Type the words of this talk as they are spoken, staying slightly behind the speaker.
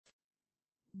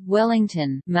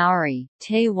Wellington Maori,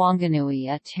 Te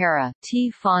Wanganui a Terra,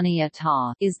 Te Whānui a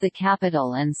Tā, is the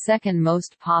capital and second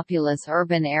most populous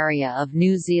urban area of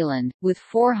New Zealand, with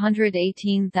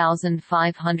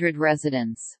 418,500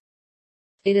 residents.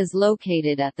 It is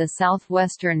located at the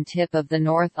southwestern tip of the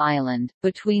North Island,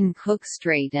 between Cook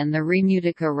Strait and the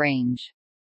Remutica Range.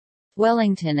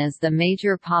 Wellington is the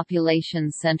major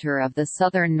population centre of the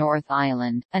southern North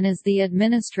Island, and is the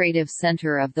administrative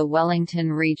centre of the Wellington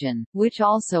region, which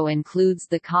also includes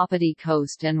the Kapiti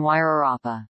Coast and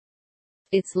Wairarapa.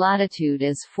 Its latitude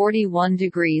is 41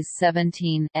 degrees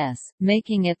 17 S,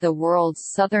 making it the world's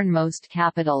southernmost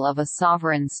capital of a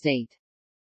sovereign state.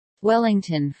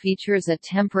 Wellington features a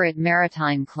temperate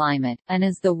maritime climate, and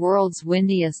is the world's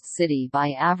windiest city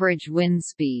by average wind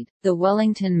speed. The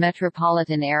Wellington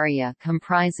metropolitan area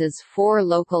comprises 4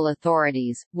 local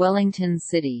authorities: Wellington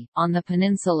City, on the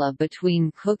peninsula between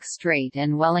Cook Strait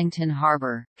and Wellington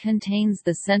Harbour, contains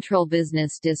the central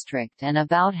business district and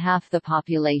about half the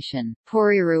population.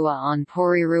 Porirua on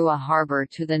Porirua Harbour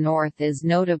to the north is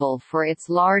notable for its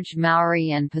large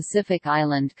Maori and Pacific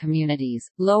Island communities.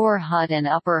 Lower Hutt and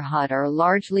Upper Hutt are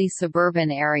largely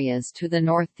suburban areas to the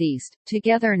northeast,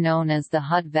 together known as the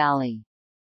Hutt Valley.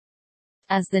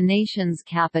 As the nation's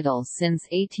capital since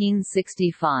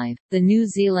 1865, the New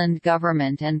Zealand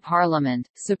Government and Parliament,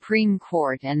 Supreme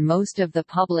Court and most of the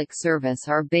public service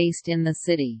are based in the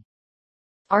city.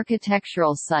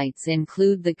 Architectural sites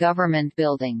include the Government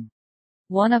Building,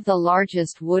 one of the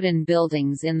largest wooden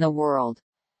buildings in the world,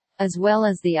 as well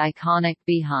as the iconic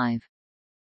Beehive.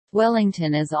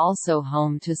 Wellington is also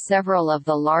home to several of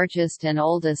the largest and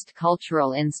oldest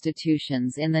cultural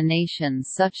institutions in the nation,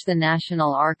 such the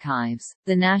National Archives,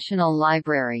 the National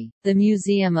Library, the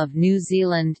Museum of New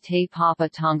Zealand Te Papa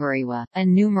Tongarewa,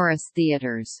 and numerous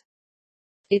theatres.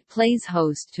 It plays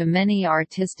host to many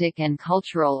artistic and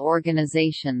cultural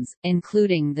organisations,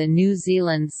 including the New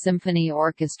Zealand Symphony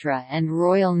Orchestra and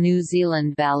Royal New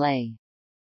Zealand Ballet.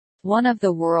 One of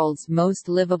the world's most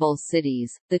livable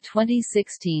cities, the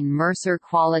 2016 Mercer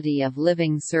Quality of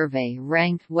Living Survey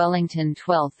ranked Wellington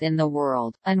 12th in the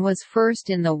world, and was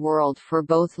first in the world for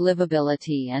both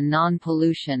livability and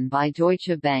non-pollution by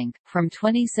Deutsche Bank. From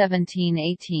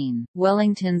 2017-18,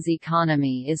 Wellington's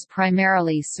economy is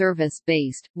primarily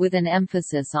service-based, with an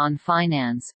emphasis on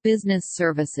finance, business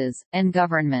services, and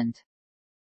government.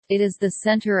 It is the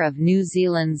centre of New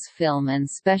Zealand's film and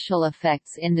special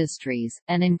effects industries,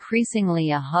 and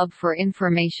increasingly a hub for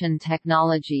information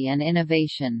technology and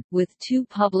innovation, with 2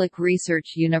 public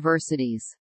research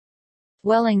universities.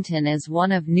 Wellington is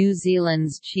one of New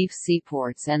Zealand's chief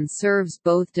seaports and serves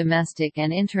both domestic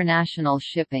and international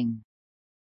shipping.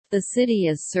 The city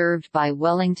is served by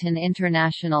Wellington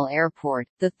International Airport,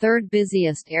 the 3rd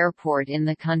busiest airport in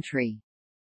the country.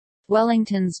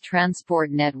 Wellington's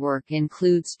transport network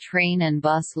includes train and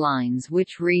bus lines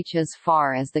which reach as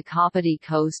far as the Kapiti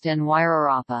Coast and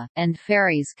Wairarapa, and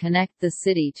ferries connect the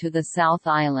city to the South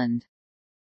Island.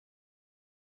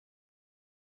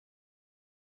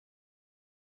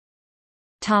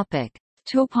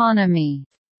 Toponymy.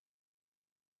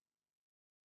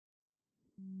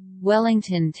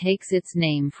 Wellington takes its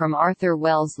name from Arthur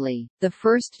Wellesley, the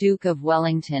first Duke of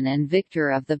Wellington and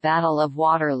victor of the Battle of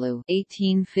Waterloo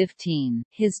 1815.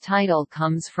 His title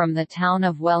comes from the town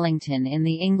of Wellington in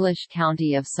the English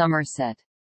county of Somerset.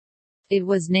 It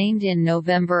was named in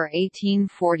November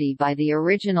 1840 by the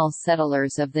original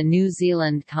settlers of the New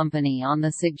Zealand Company on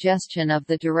the suggestion of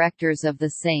the directors of the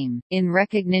same, in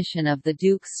recognition of the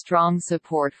Duke's strong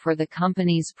support for the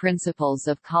Company's principles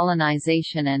of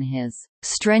colonisation and his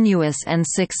strenuous and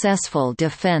successful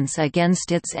defence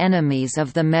against its enemies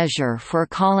of the measure for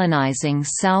colonising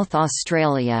South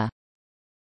Australia.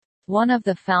 One of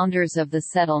the founders of the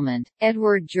settlement,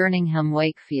 Edward Jerningham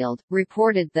Wakefield,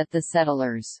 reported that the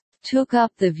settlers took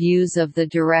up the views of the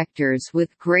directors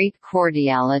with great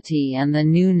cordiality and the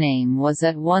new name was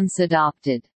at once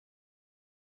adopted.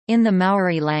 In the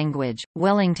Maori language,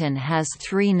 Wellington has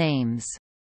 3 names.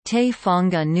 Te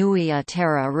Whanganui a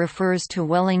Terra refers to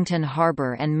Wellington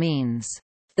Harbour and means,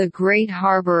 the Great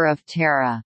Harbour of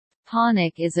Terra.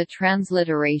 Pōnik is a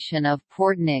transliteration of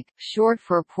Port Nick, short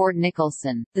for Port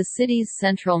Nicholson, the city's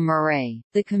central marae.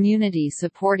 The community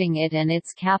supporting it and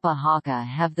its kapa haka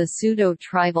have the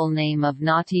pseudo-tribal name of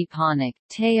Ngāti Pōnik,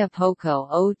 Te Apoko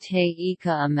o Te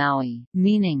Ika a Maui,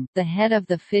 meaning, the head of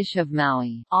the fish of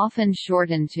Maui, often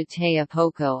shortened to Te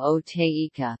Apoko o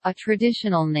Te Ika, a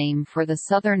traditional name for the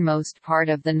southernmost part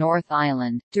of the North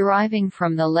Island, deriving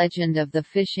from the legend of the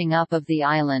fishing up of the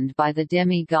island by the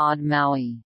demigod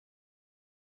Maui.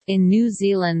 In New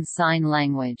Zealand Sign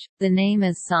Language, the name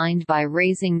is signed by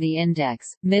raising the index,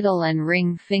 middle and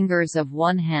ring fingers of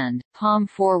one hand, palm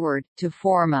forward, to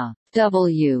form a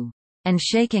W, and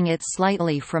shaking it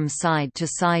slightly from side to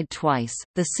side twice.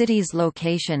 The city's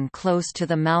location close to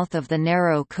the mouth of the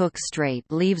narrow Cook Strait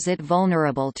leaves it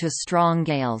vulnerable to strong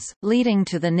gales, leading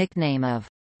to the nickname of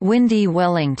Windy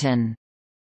Wellington.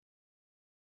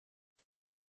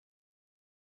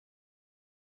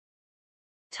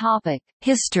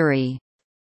 History.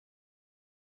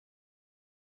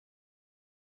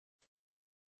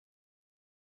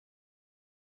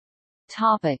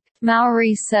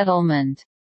 Maori settlement.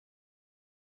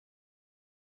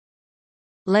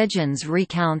 Legends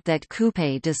recount that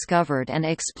Kupe discovered and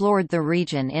explored the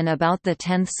region in about the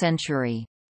 10th century.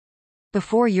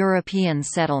 Before European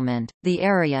settlement, the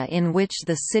area in which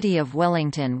the city of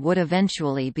Wellington would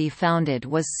eventually be founded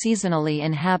was seasonally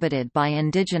inhabited by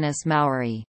indigenous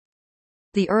Maori.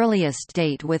 The earliest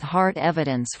date with hard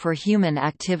evidence for human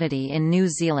activity in New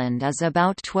Zealand is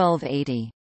about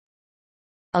 1280.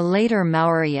 A later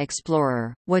Maori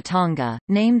explorer, Watonga,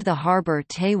 named the harbour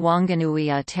Te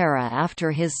Wanganui Terra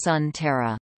after his son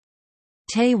Terra.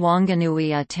 Te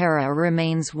Wanganui Terra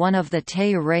remains one of the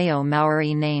Te Reo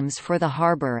Maori names for the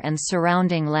harbour and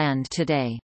surrounding land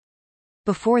today.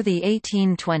 Before the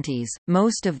 1820s,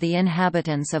 most of the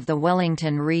inhabitants of the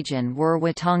Wellington region were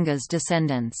Watonga's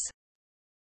descendants.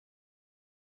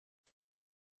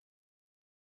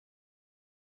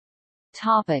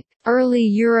 Early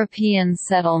European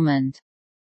settlement.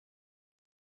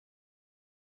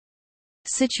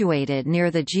 Situated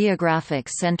near the geographic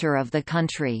centre of the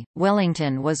country,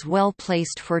 Wellington was well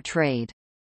placed for trade.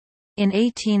 In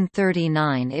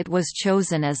 1839 it was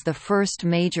chosen as the first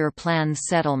major planned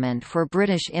settlement for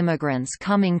British immigrants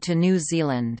coming to New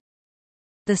Zealand.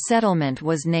 The settlement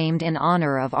was named in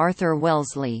honour of Arthur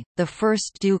Wellesley, the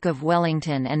first Duke of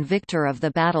Wellington and victor of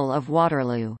the Battle of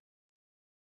Waterloo.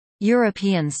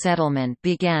 European settlement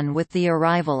began with the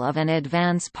arrival of an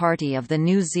advance party of the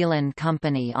New Zealand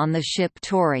Company on the ship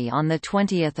Tory on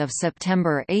 20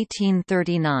 September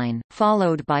 1839,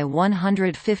 followed by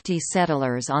 150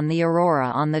 settlers on the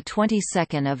Aurora on the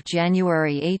 22nd of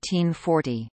January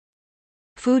 1840.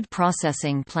 Food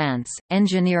processing plants,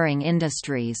 engineering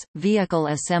industries, vehicle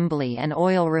assembly and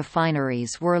oil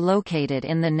refineries were located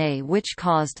in the Nay, which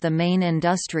caused the main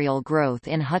industrial growth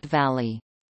in Hutt Valley.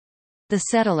 The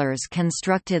settlers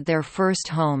constructed their first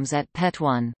homes at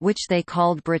Petwan, which they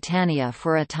called Britannia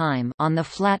for a time, on the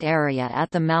flat area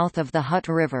at the mouth of the Hutt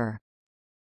River.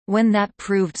 When that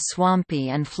proved swampy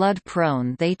and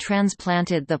flood-prone, they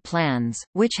transplanted the plans,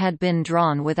 which had been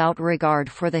drawn without regard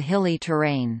for the hilly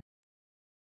terrain.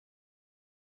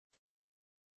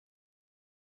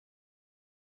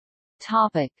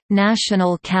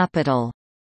 National capital.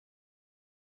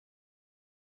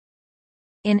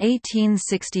 In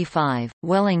 1865,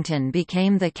 Wellington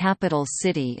became the capital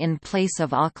city in place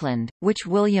of Auckland, which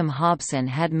William Hobson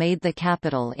had made the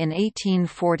capital in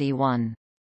 1841.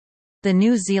 The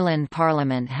New Zealand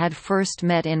Parliament had first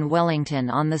met in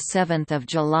Wellington on 7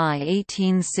 July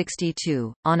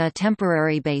 1862, on a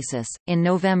temporary basis. In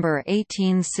November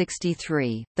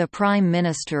 1863, the Prime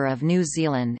Minister of New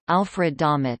Zealand, Alfred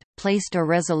Domett, placed a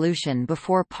resolution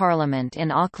before Parliament in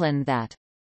Auckland that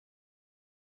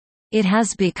it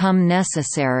has become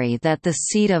necessary that the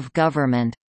seat of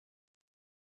government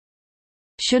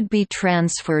should be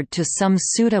transferred to some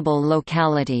suitable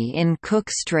locality in Cook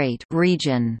Strait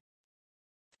region.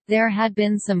 There had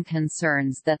been some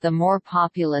concerns that the more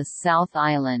populous South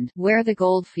Island, where the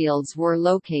goldfields were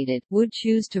located, would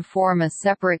choose to form a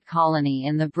separate colony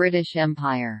in the British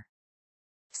Empire.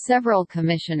 Several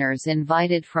commissioners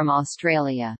invited from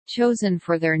Australia, chosen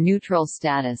for their neutral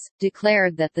status,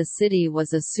 declared that the city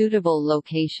was a suitable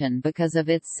location because of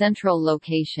its central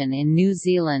location in New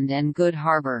Zealand and good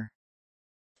harbour.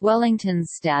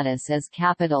 Wellington's status as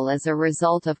capital is a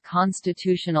result of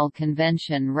constitutional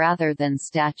convention rather than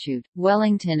statute.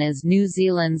 Wellington is New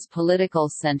Zealand's political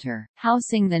centre,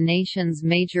 housing the nation's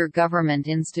major government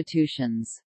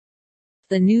institutions.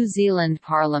 The New Zealand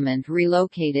Parliament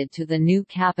relocated to the new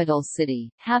capital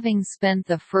city, having spent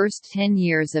the first 10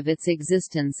 years of its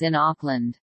existence in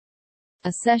Auckland.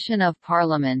 A session of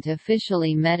Parliament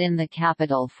officially met in the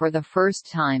capital for the first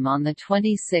time on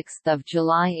 26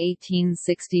 July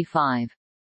 1865.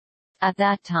 At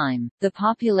that time, the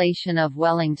population of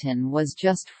Wellington was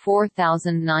just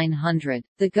 4,900.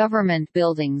 The government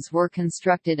buildings were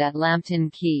constructed at Lambton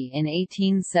Quay in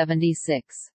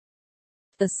 1876.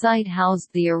 The site housed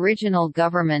the original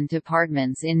government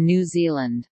departments in New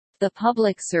Zealand. The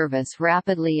public service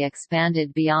rapidly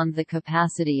expanded beyond the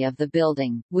capacity of the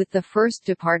building, with the first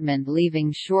department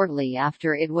leaving shortly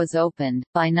after it was opened.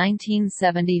 By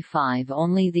 1975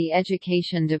 only the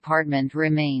education department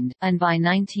remained, and by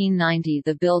 1990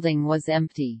 the building was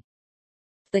empty.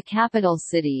 The capital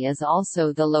city is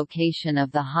also the location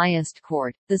of the highest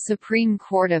court, the Supreme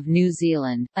Court of New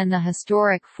Zealand, and the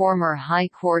historic former High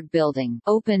Court building,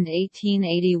 opened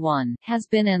 1881, has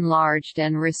been enlarged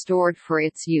and restored for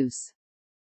its use.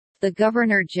 The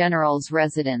Governor-General's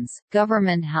residence,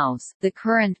 Government House, the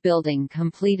current building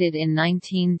completed in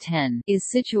 1910,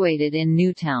 is situated in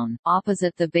Newtown,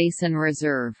 opposite the Basin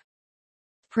Reserve.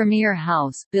 Premier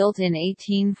House, built in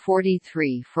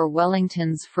 1843 for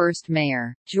Wellington's first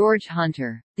mayor, George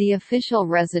Hunter, the official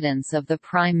residence of the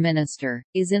Prime Minister,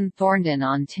 is in Thorndon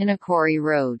on Tinnacorry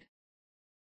Road.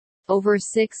 Over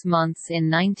 6 months in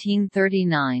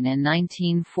 1939 and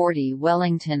 1940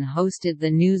 Wellington hosted the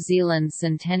New Zealand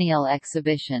Centennial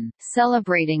Exhibition,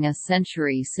 celebrating a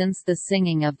century since the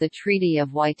singing of the Treaty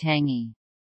of Waitangi.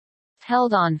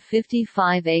 Held on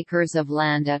 55 acres of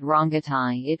land at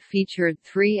Rongotai, it featured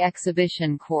 3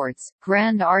 exhibition courts,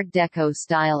 grand Art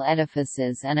Deco-style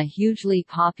edifices and a hugely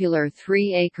popular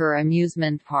 3-acre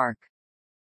amusement park.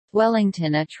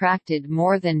 Wellington attracted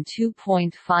more than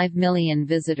 2.5 million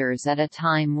visitors at a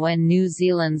time when New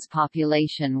Zealand's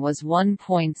population was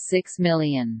 1.6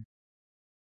 million.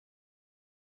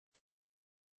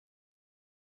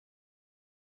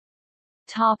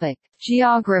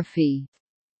 Geography.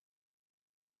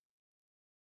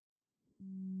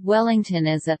 Wellington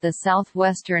is at the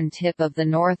southwestern tip of the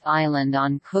North Island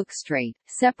on Cook Strait,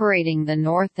 separating the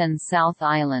North and South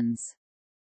Islands.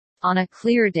 On a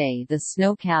clear day the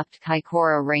snow-capped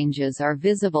Kaikoura Ranges are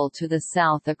visible to the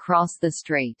south across the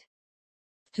strait.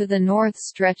 To the north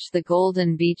stretch the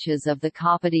golden beaches of the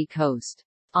Kapiti Coast.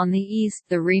 On the east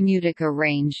the Remutica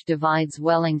Range divides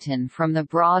Wellington from the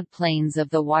broad plains of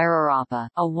the Wairarapa,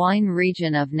 a wine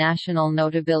region of national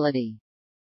notability.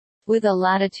 With a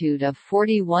latitude of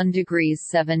 41 degrees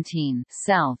 17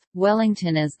 south,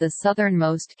 Wellington is the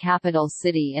southernmost capital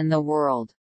city in the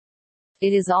world.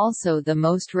 It is also the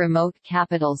most remote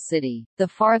capital city, the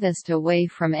farthest away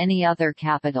from any other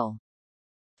capital.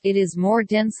 It is more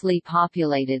densely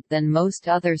populated than most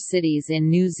other cities in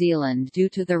New Zealand due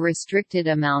to the restricted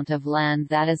amount of land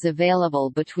that is available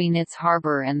between its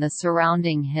harbour and the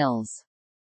surrounding hills.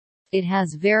 It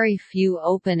has very few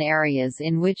open areas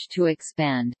in which to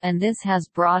expand, and this has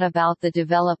brought about the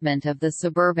development of the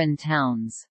suburban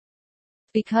towns.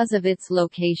 Because of its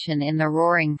location in the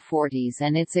Roaring Forties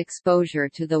and its exposure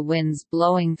to the winds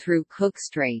blowing through Cook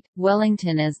Strait,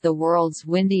 Wellington is the world's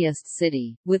windiest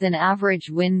city, with an average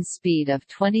wind speed of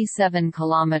 27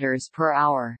 km per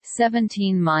hour,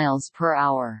 17 miles per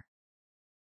hour.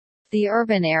 The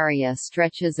urban area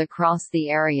stretches across the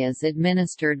areas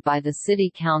administered by the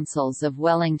city councils of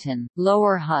Wellington,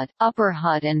 Lower Hutt, Upper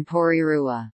Hutt and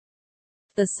Porirua.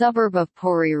 The suburb of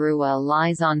Porirua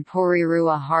lies on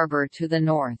Porirua Harbour to the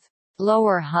north.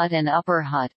 Lower Hutt and Upper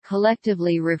Hutt,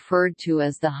 collectively referred to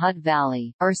as the Hutt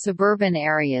Valley, are suburban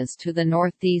areas to the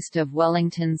northeast of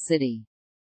Wellington City.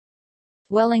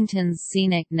 Wellington's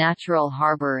scenic natural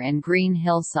harbour and green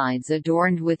hillsides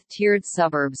adorned with tiered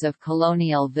suburbs of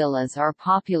colonial villas are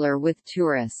popular with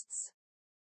tourists.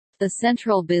 The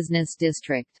Central Business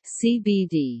District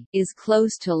 (CBD) is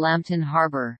close to Lambton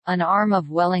Harbour, an arm of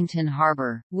Wellington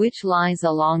Harbour, which lies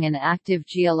along an active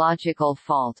geological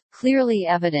fault, clearly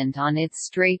evident on its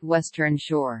straight western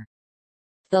shore.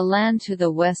 The land to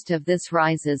the west of this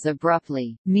rises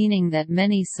abruptly, meaning that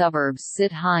many suburbs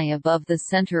sit high above the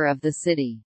centre of the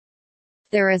city.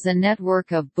 There is a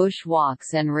network of bush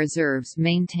walks and reserves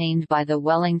maintained by the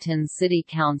Wellington City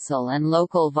Council and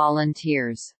local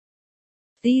volunteers.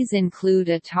 These include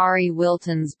Atari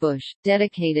Wilton's Bush,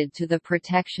 dedicated to the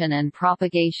protection and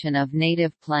propagation of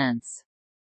native plants.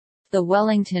 The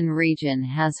Wellington region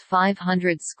has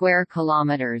 500 square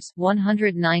kilometers,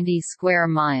 190 square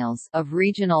miles of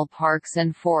regional parks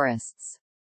and forests.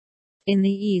 In the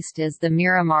east is the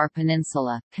Miramar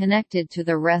Peninsula, connected to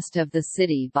the rest of the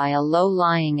city by a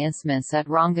low-lying isthmus at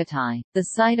Rongotai, the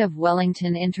site of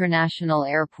Wellington International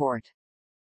Airport.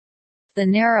 The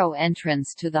narrow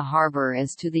entrance to the harbour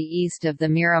is to the east of the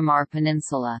Miramar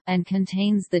Peninsula, and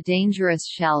contains the dangerous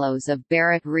shallows of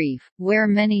Barrett Reef, where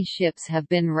many ships have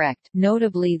been wrecked,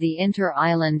 notably the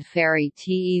inter-island ferry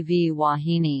TEV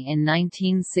Wahine in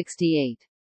 1968.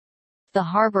 The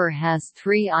harbour has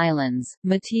 3 islands,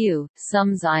 Matiu,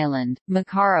 Sums Island,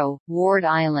 Makaro, Ward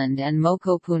Island and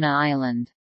Mokopuna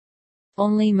Island.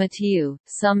 Only Matiu,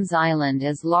 Sums Island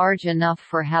is large enough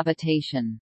for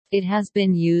habitation. It has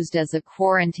been used as a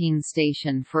quarantine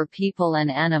station for people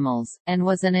and animals, and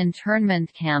was an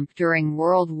internment camp during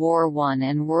World War I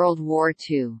and World War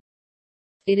II.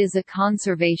 It is a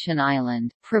conservation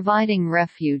island, providing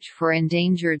refuge for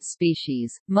endangered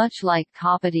species, much like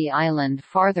Kapiti Island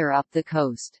farther up the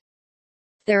coast.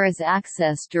 There is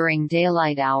access during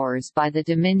daylight hours by the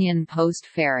Dominion Post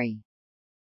ferry.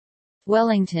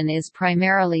 Wellington is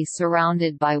primarily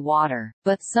surrounded by water,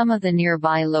 but some of the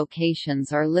nearby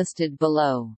locations are listed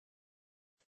below.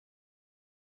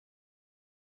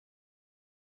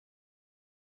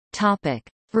 Topic: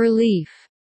 Relief.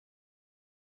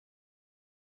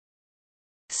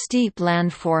 Steep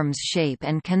landforms shape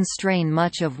and constrain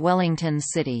much of Wellington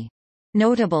City.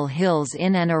 Notable hills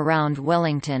in and around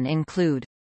Wellington include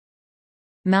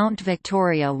Mount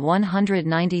Victoria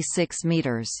 196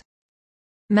 meters.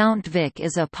 Mount Vic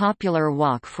is a popular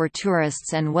walk for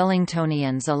tourists and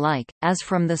Wellingtonians alike, as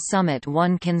from the summit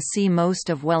one can see most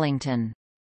of Wellington.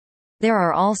 There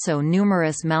are also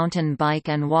numerous mountain bike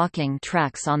and walking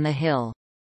tracks on the hill.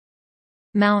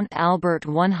 Mount Albert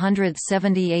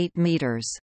 178 meters.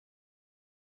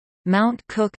 Mount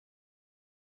Cook,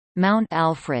 Mount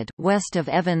Alfred west of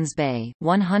Evans Bay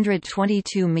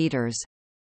 122 meters.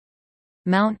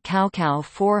 Mount Cowcow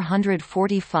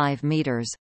 445 meters.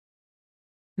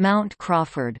 Mount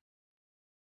Crawford,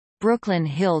 Brooklyn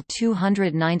Hill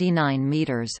 299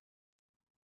 meters.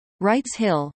 Wrights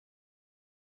Hill,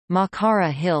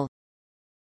 Makara Hill,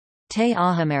 Te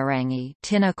Ahamarangi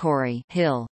Tinakori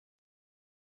Hill.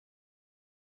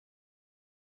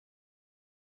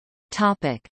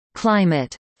 Topic: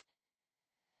 Climate.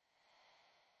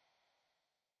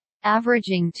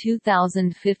 Averaging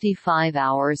 2,055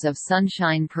 hours of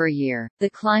sunshine per year, the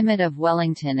climate of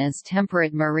Wellington is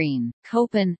temperate marine,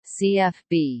 Köppen,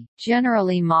 CFB,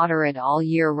 generally moderate all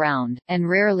year round, and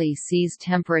rarely sees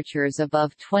temperatures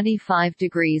above 25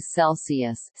 degrees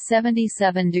Celsius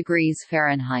 (77 degrees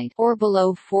Fahrenheit) or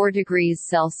below 4 degrees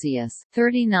Celsius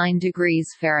 (39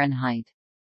 degrees Fahrenheit).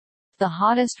 The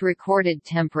hottest recorded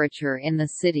temperature in the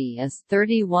city is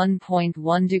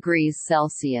 31.1 degrees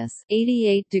Celsius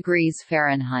 (88 degrees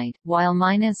Fahrenheit), while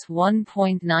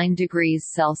 -1.9 degrees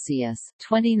Celsius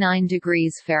 (29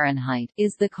 degrees Fahrenheit)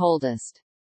 is the coldest.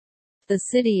 The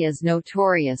city is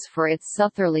notorious for its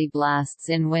southerly blasts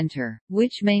in winter,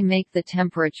 which may make the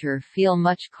temperature feel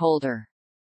much colder.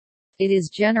 It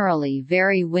is generally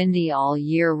very windy all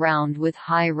year round with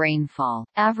high rainfall.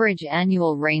 Average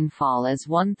annual rainfall is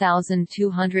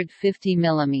 1,250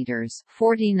 mm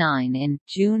 (49 in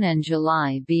June and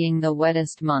July being the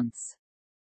wettest months.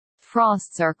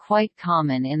 Frosts are quite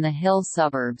common in the hill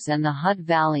suburbs and the Hutt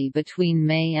Valley between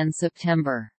May and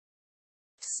September.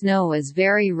 Snow is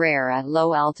very rare at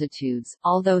low altitudes,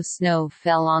 although snow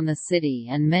fell on the city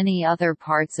and many other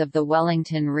parts of the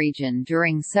Wellington region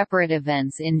during separate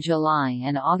events in July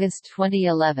and August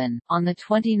 2011. On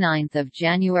 29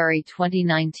 January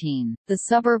 2019, the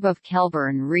suburb of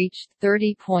Kelburn reached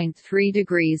 30.3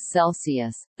 degrees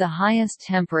Celsius, the highest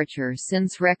temperature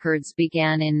since records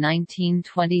began in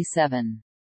 1927.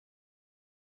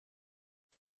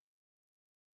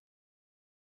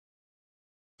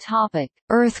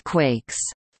 Earthquakes.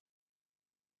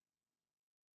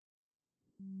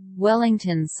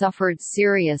 Wellington suffered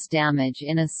serious damage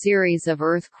in a series of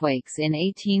earthquakes in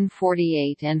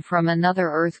 1848 and from another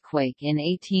earthquake in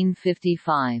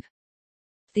 1855.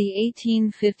 The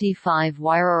 1855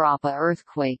 Wairarapa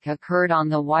earthquake occurred on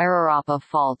the Wairarapa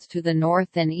Fault to the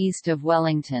north and east of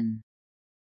Wellington.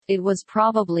 It was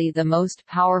probably the most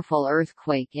powerful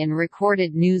earthquake in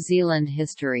recorded New Zealand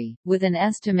history, with an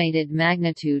estimated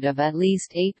magnitude of at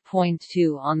least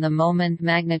 8.2 on the moment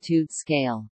magnitude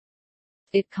scale.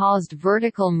 It caused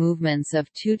vertical movements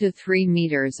of 2 to 3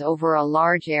 meters over a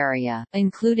large area,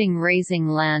 including raising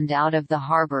land out of the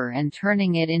harbour and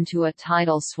turning it into a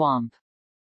tidal swamp.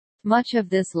 Much of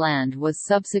this land was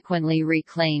subsequently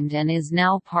reclaimed and is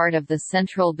now part of the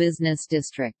Central Business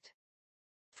District.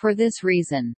 For this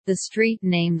reason, the street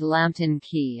named Lambton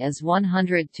Quay is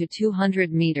 100 to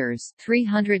 200 meters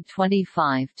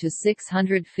 (325 to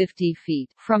 650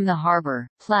 feet) from the harbor.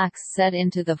 Plaques set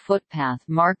into the footpath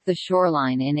mark the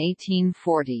shoreline in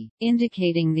 1840,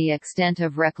 indicating the extent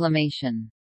of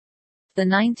reclamation. The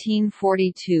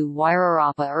 1942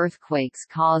 Wairarapa earthquakes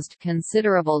caused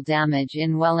considerable damage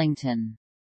in Wellington.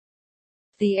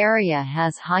 The area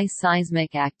has high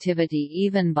seismic activity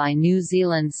even by New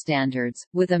Zealand standards,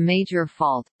 with a major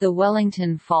fault, the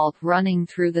Wellington Fault, running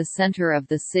through the centre of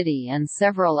the city and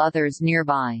several others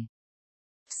nearby.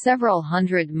 Several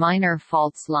hundred minor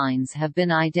fault lines have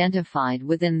been identified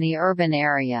within the urban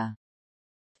area.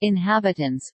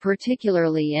 Inhabitants,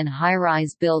 particularly in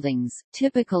high-rise buildings,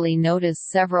 typically notice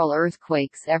several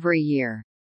earthquakes every year.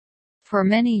 For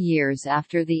many years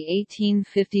after the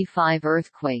 1855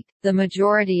 earthquake, the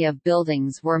majority of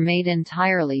buildings were made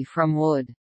entirely from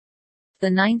wood. The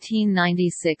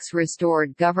 1996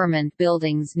 restored government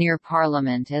buildings near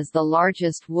Parliament is the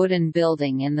largest wooden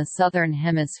building in the Southern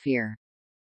Hemisphere.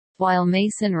 While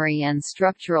masonry and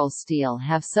structural steel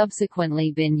have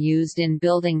subsequently been used in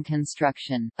building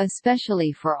construction,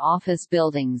 especially for office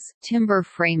buildings, timber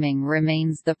framing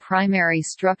remains the primary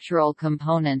structural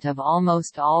component of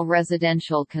almost all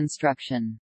residential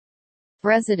construction.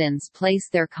 Residents place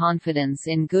their confidence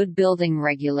in good building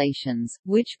regulations,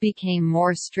 which became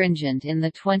more stringent in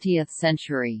the 20th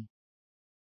century.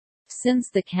 Since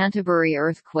the Canterbury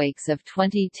earthquakes of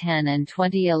 2010 and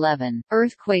 2011,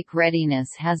 earthquake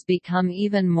readiness has become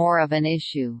even more of an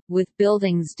issue, with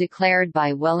buildings declared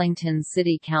by Wellington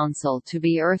City Council to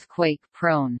be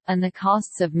earthquake-prone, and the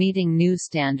costs of meeting new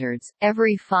standards.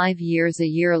 Every 5 years a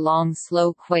year-long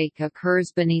slow quake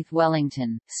occurs beneath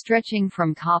Wellington, stretching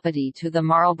from Kapiti to the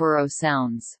Marlborough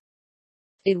Sounds.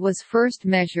 It was first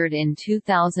measured in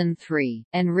 2003,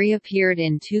 and reappeared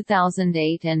in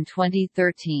 2008 and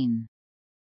 2013.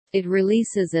 It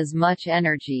releases as much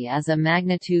energy as a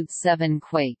magnitude 7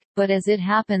 quake, but as it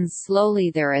happens slowly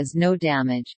there is no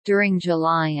damage. During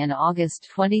July and August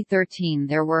 2013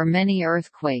 there were many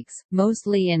earthquakes,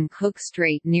 mostly in Cook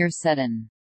Strait near Seddon.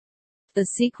 The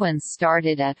sequence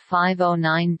started at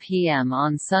 5:09 p.m.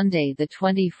 on Sunday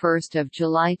 21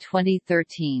 July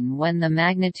 2013 when the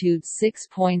magnitude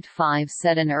 6.5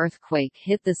 Seddon earthquake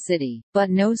hit the city, but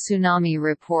no tsunami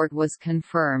report was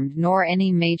confirmed nor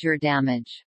any major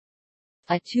damage.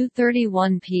 At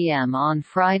 2:31 p.m. on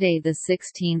Friday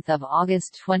 16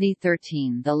 August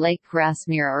 2013 the Lake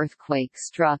Grasmere earthquake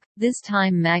struck, this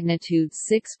time magnitude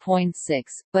 6.6,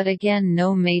 but again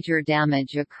no major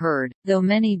damage occurred, though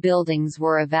many buildings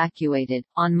were evacuated.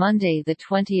 On Monday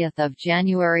 20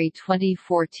 January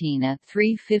 2014 at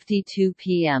 3:52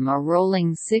 p.m. a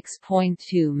rolling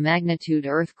 6.2 magnitude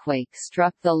earthquake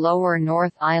struck the lower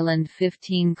North Island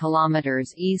 15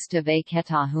 km east of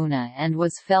Eketahuna and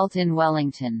was felt in Wellington,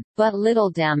 but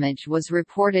little damage was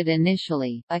reported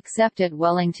initially, except at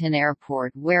Wellington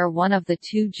Airport where one of the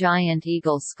two giant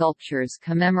eagle sculptures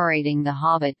commemorating the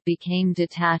Hobbit became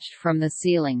detached from the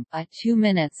ceiling. At 2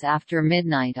 minutes after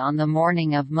midnight on the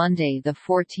morning of Monday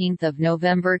 14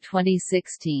 November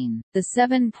 2016, the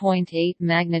 7.8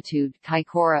 magnitude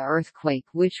Kaikoura earthquake,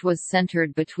 which was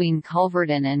centered between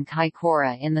Culverden and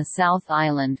Kaikoura in the South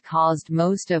Island, caused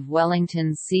most of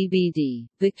Wellington's CBD,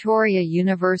 Victoria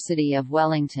University of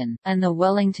Wellington, and the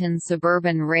Wellington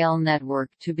Suburban Rail Network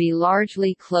to be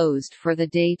largely closed for the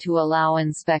day to allow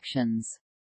inspections.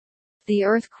 The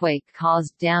earthquake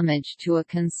caused damage to a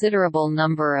considerable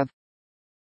number of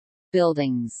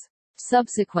buildings.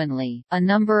 Subsequently, a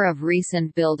number of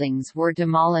recent buildings were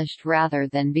demolished rather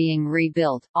than being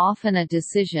rebuilt, often a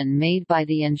decision made by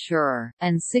the insurer,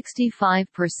 and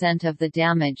 65% of the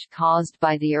damage caused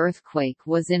by the earthquake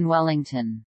was in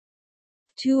Wellington.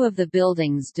 Two of the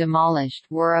buildings demolished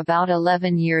were about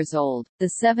 11 years old,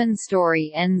 the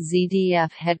 7-story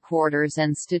NZDF headquarters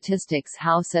and statistics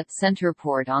house at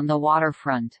Centreport on the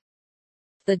waterfront.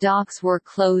 The docks were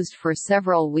closed for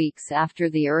several weeks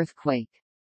after the earthquake.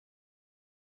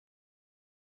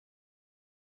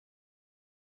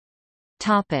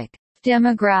 Topic: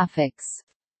 Demographics.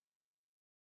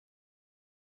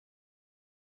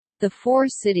 The 4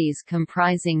 cities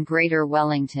comprising Greater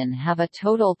Wellington have a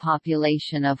total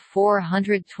population of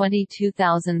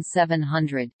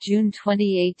 422,700 June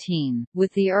 2018,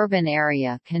 with the urban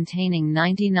area containing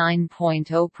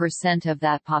 99.0% of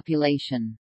that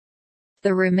population.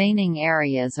 The remaining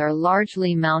areas are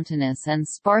largely mountainous and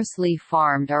sparsely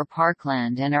farmed or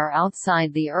parkland and are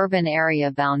outside the urban area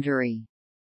boundary.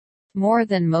 More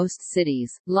than most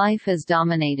cities, life is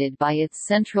dominated by its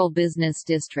Central Business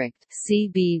District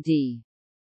 (CBD).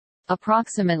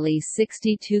 Approximately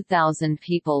 62,000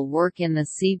 people work in the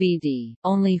CBD,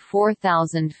 only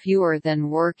 4,000 fewer than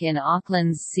work in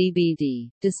Auckland's CBD,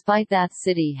 despite that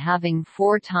city having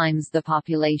 4 times the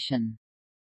population.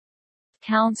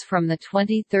 Counts from the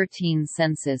 2013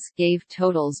 census gave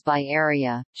totals by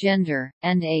area, gender,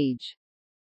 and age.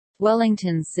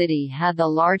 Wellington City had the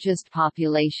largest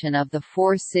population of the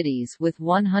 4 cities with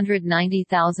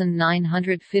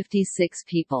 190,956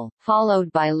 people,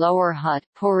 followed by Lower Hutt,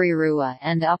 Porirua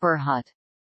and Upper Hutt.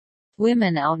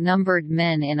 Women outnumbered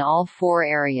men in all 4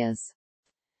 areas.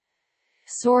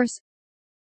 Source: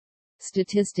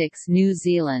 Statistics New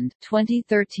Zealand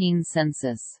 2013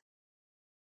 census.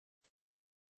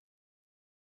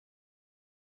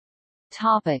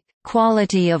 Topic: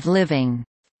 Quality of living.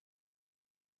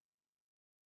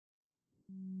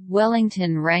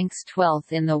 Wellington ranks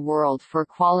 12th in the world for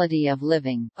quality of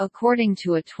living, according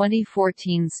to a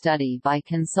 2014 study by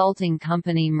consulting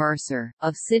company Mercer.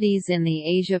 Of cities in the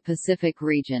Asia-Pacific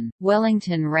region,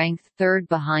 Wellington ranked third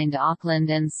behind Auckland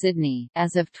and Sydney,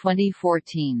 as of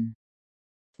 2014.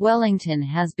 Wellington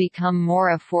has become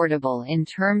more affordable in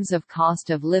terms of cost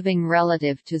of living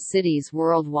relative to cities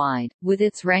worldwide, with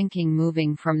its ranking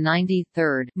moving from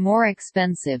 93rd more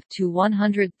expensive to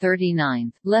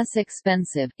 139th less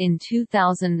expensive in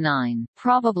 2009,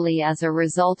 probably as a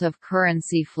result of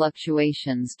currency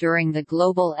fluctuations during the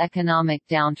global economic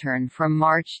downturn from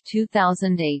March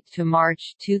 2008 to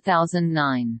March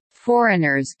 2009.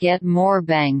 Foreigners get more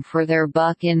bang for their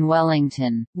buck in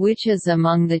Wellington, which is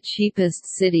among the cheapest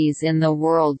cities in the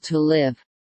world to live.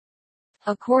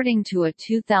 According to a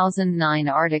 2009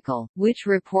 article, which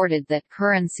reported that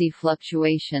currency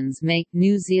fluctuations make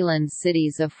New Zealand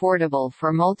cities affordable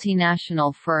for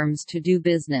multinational firms to do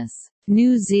business,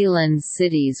 New Zealand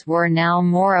cities were now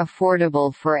more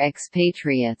affordable for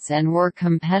expatriates and were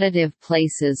competitive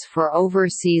places for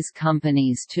overseas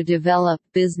companies to develop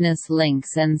business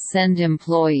links and send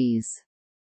employees.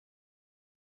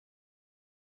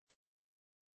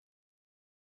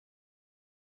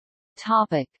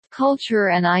 Topic: Culture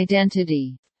and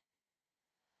identity.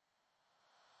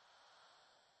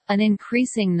 An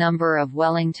increasing number of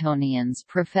Wellingtonians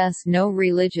profess no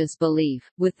religious belief,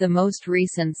 with the most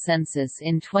recent census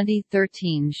in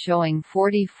 2013 showing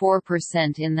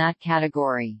 44% in that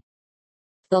category.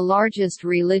 The largest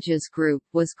religious group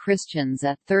was Christians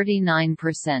at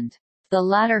 39%. The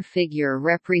latter figure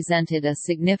represented a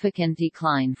significant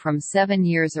decline from 7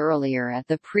 years earlier at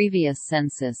the previous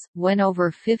census, when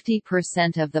over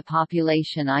 50% of the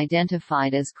population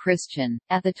identified as Christian.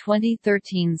 At the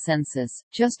 2013 census,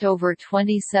 just over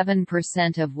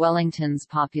 27% of Wellington's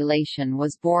population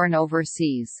was born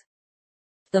overseas.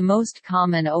 The most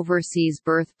common overseas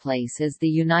birthplace is the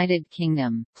United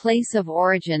Kingdom, place of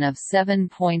origin of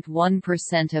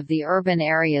 7.1% of the urban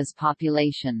area's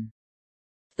population.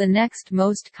 The next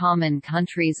most common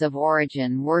countries of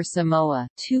origin were Samoa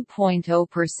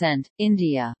 2.0%,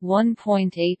 India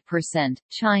 1.8%,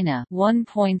 China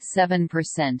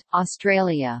 1.7%,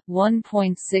 Australia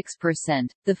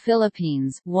 1.6%, the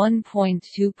Philippines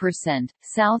 1.2%,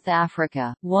 South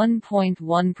Africa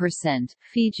 1.1%,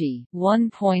 Fiji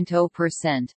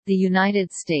 1.0%, the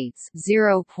United States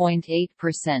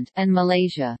 0.8%, and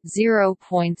Malaysia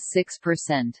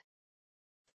 0.6%.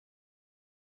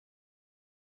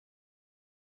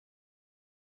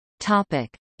 Topic: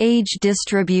 Age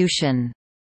distribution.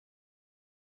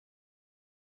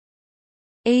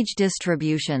 Age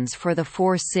distributions for the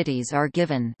 4 cities are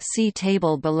given. See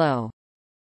table below.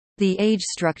 The age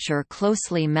structure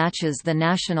closely matches the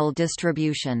national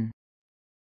distribution.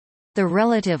 The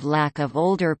relative lack of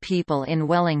older people in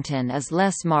Wellington is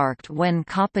less marked when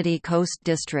Kapiti Coast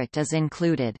District is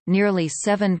included. Nearly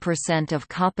 7% of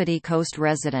Kapiti Coast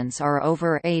residents are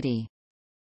over 80.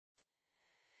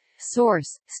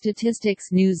 Source: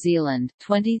 Statistics New Zealand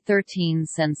 2013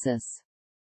 census.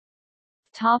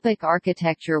 Topic: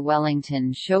 Architecture.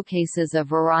 Wellington showcases a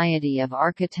variety of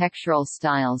architectural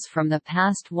styles from the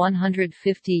past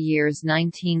 150 years.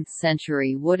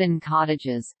 19th-century wooden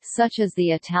cottages, such as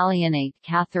the Italianate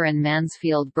Catherine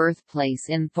Mansfield birthplace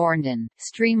in Thorndon,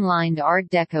 streamlined Art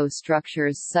Deco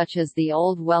structures such as the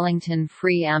Old Wellington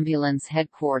Free Ambulance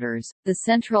Headquarters, the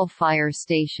Central Fire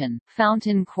Station,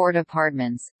 Fountain Court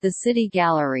Apartments, the City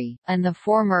Gallery, and the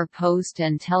former Post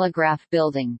and Telegraph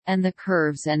Building, and the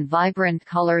curves and vibrant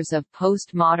colors of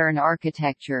postmodern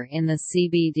architecture in the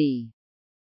CBD.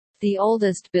 The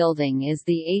oldest building is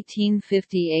the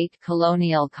 1858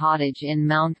 Colonial Cottage in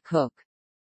Mount Cook.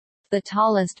 The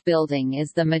tallest building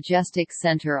is the Majestic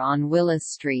Centre on Willis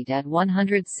Street at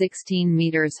 116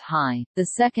 metres high, the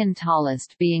second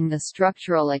tallest being the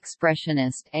structural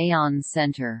expressionist Aon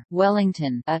Centre,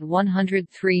 Wellington, at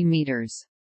 103 metres.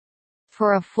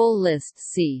 For a full list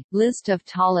see, List of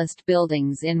tallest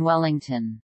buildings in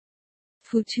Wellington.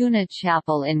 Futuna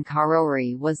Chapel in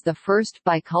Karori was the first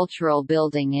bicultural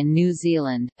building in New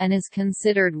Zealand, and is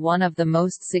considered one of the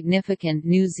most significant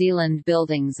New Zealand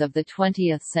buildings of the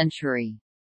 20th century.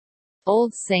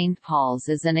 Old St. Paul's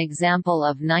is an example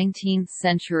of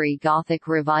 19th-century Gothic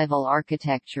Revival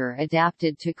architecture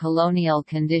adapted to colonial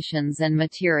conditions and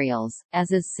materials,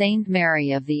 as is St.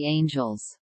 Mary of the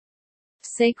Angels.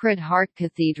 Sacred Heart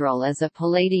Cathedral is a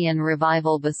Palladian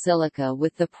Revival basilica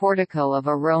with the portico of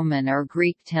a Roman or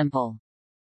Greek temple.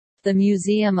 The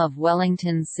Museum of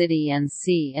Wellington City and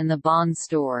Sea in the Bond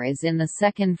Store is in the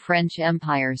Second French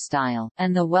Empire style,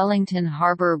 and the Wellington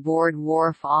Harbour Board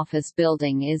Wharf Office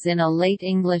Building is in a late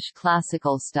English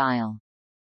classical style.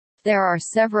 There are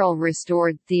several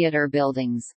restored theatre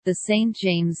buildings, the St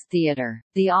James Theatre,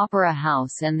 the Opera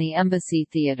House and the Embassy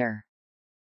Theatre.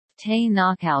 Te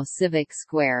Nakau Civic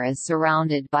Square is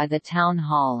surrounded by the Town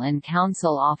Hall and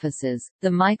Council offices,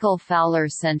 the Michael Fowler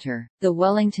Centre, the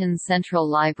Wellington Central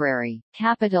Library,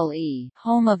 Capital E,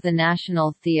 home of the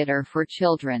National Theatre for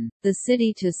Children, the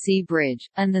City to Sea Bridge,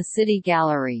 and the City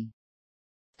Gallery.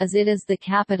 As it is the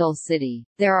capital city,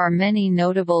 there are many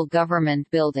notable government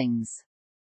buildings.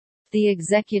 The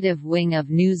executive wing of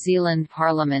New Zealand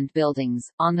Parliament Buildings,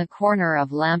 on the corner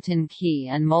of Lambton Quay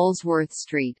and Molesworth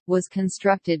Street, was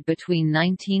constructed between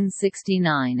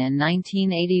 1969 and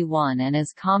 1981 and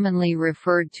is commonly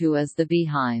referred to as the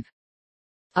Beehive.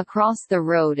 Across the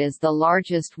road is the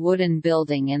largest wooden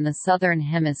building in the Southern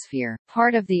Hemisphere,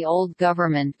 part of the old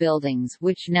government buildings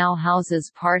which now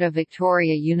houses part of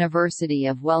Victoria University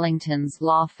of Wellington's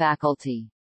law faculty.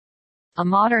 A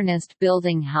modernist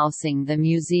building housing the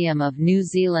Museum of New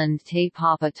Zealand Te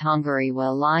Papa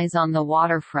Tongarewa lies on the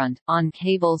waterfront, on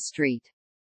Cable Street.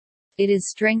 It is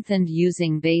strengthened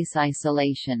using base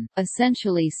isolation,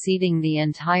 essentially seating the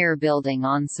entire building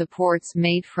on supports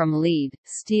made from lead,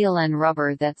 steel and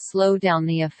rubber that slow down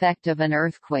the effect of an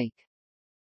earthquake.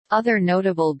 Other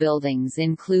notable buildings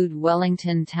include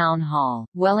Wellington Town Hall,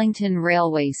 Wellington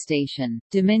Railway Station,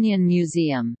 Dominion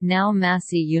Museum now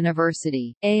Massey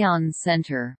University, Aon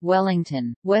Centre,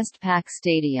 Wellington, Westpac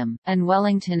Stadium, and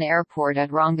Wellington Airport at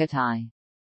Rongotai.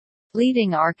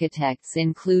 Leading architects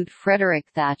include Frederick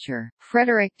Thatcher,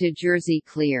 Frederick de Jersey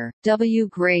Clear, W.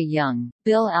 Gray Young,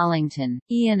 Bill Allington,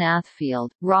 Ian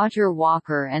Athfield, Roger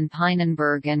Walker and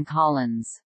Pynenberg and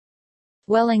Collins.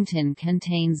 Wellington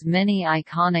contains many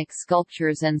iconic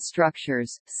sculptures and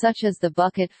structures, such as the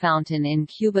Bucket Fountain in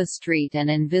Cuba Street and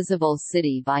Invisible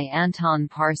City by Anton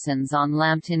Parsons on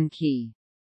Lambton Quay.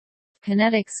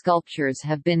 Kinetic sculptures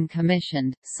have been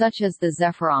commissioned, such as the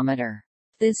Zephyrometer.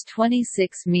 This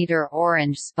 26-meter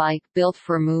orange spike built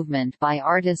for movement by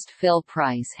artist Phil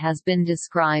Price has been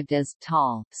described as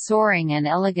tall, soaring and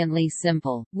elegantly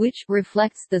simple, which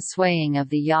reflects the swaying of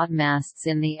the yacht masts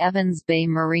in the Evans Bay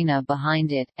Marina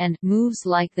behind it, and moves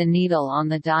like the needle on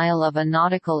the dial of a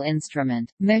nautical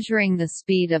instrument, measuring the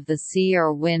speed of the sea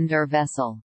or wind or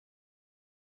vessel.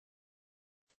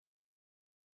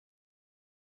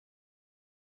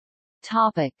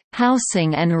 Topic: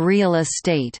 Housing and real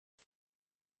estate.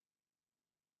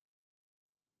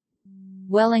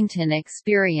 Wellington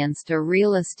experienced a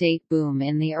real estate boom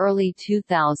in the early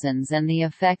 2000s and the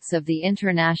effects of the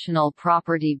international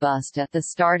property bust at the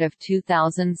start of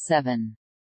 2007.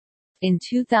 In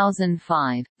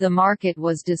 2005, the market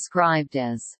was described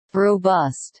as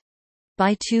robust.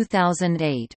 By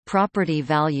 2008, property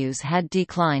values had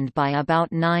declined by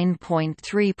about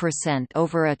 9.3%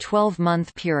 over a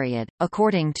 12-month period,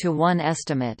 according to one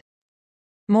estimate.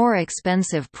 More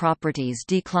expensive properties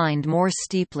declined more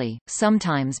steeply,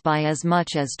 sometimes by as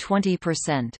much as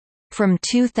 20%. From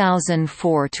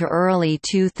 2004 to early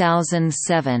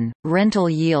 2007, rental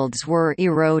yields were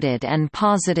eroded and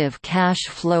positive cash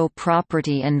flow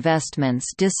property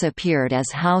investments disappeared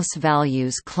as house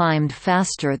values climbed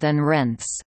faster than rents.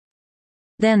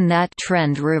 Then that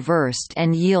trend reversed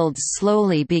and yields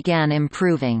slowly began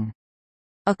improving.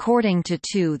 According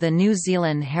to the New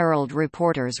Zealand Herald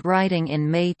reporters writing in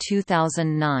May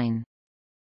 2009.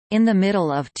 In the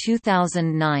middle of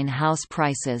 2009 house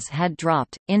prices had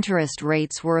dropped, interest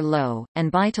rates were low,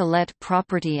 and buy-to-let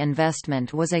property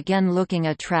investment was again looking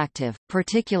attractive,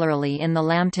 particularly in the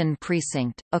Lambton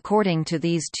precinct, according to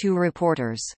these two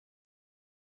reporters.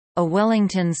 A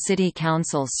Wellington City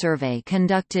Council survey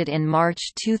conducted in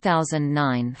March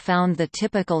 2009 found the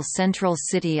typical central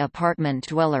city apartment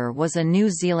dweller was a New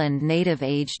Zealand native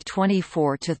aged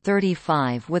 24 to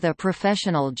 35 with a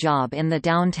professional job in the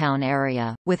downtown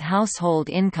area, with household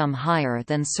income higher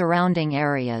than surrounding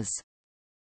areas.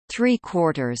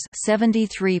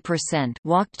 3/4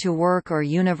 walked to work or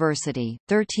university,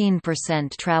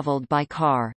 13% traveled by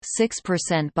car,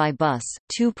 6% by bus,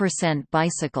 2%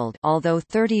 bicycled, although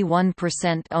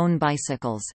 31% own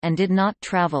bicycles, and did not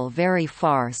travel very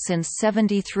far since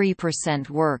 73%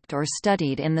 worked or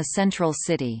studied in the central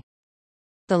city.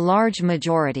 The large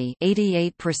majority,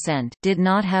 88%, did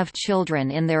not have children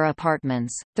in their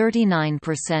apartments,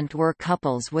 39% were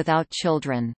couples without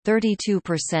children,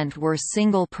 32% were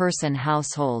single-person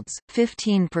households,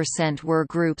 15% were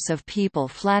groups of people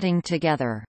flatting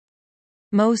together.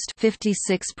 Most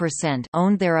 56%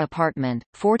 owned their apartment,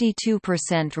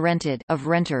 42% rented of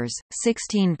renters,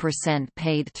 16%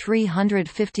 paid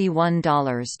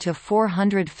 $351 to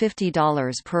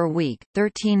 $450 per week,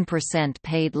 13%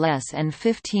 paid less and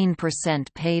 15%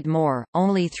 paid more,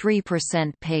 only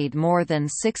 3% paid more than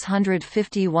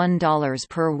 $651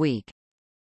 per week.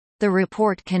 The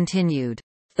report continued.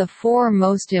 The four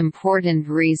most important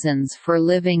reasons for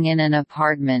living in an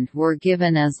apartment were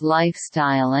given as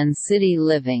lifestyle and city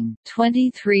living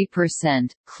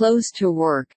 23%, close to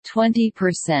work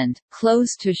 20%,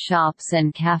 close to shops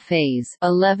and cafes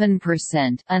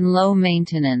 11%, and low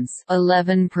maintenance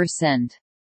 11%.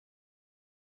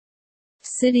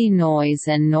 City noise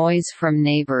and noise from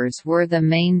neighbors were the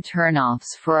main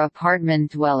turnoffs for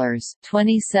apartment dwellers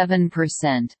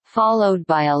 27%, followed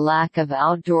by a lack of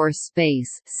outdoor space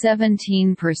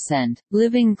 17%,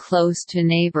 living close to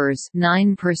neighbors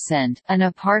 9%, an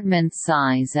apartment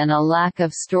size and a lack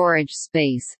of storage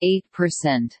space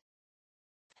 8%.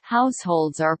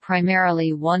 Households are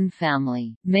primarily one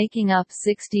family, making up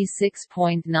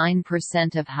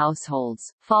 66.9% of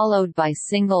households, followed by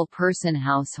single-person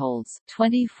households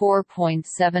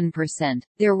 24.7%.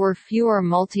 There were fewer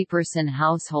multi-person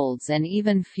households and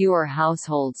even fewer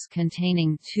households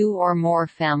containing two or more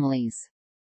families.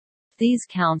 These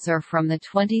counts are from the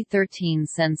 2013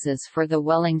 census for the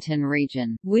Wellington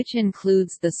region, which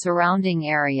includes the surrounding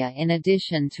area in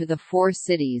addition to the four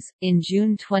cities. In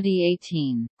June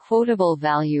 2018, Quotable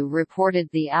Value reported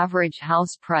the average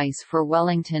house price for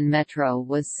Wellington Metro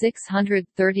was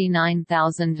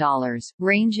 $639,000,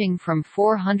 ranging from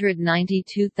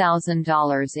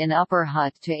 $492,000 in Upper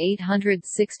Hutt to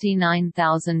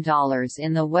 $869,000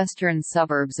 in the western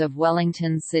suburbs of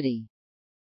Wellington City.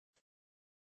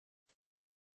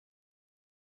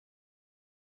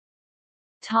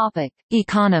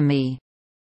 Economy.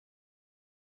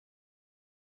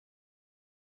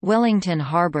 Wellington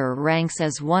Harbour ranks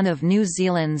as one of New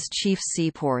Zealand's chief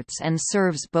seaports and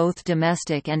serves both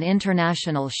domestic and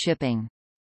international shipping.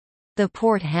 The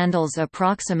port handles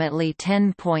approximately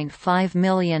 10.5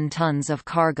 million tons of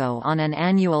cargo on an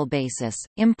annual basis,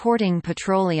 importing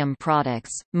petroleum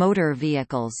products, motor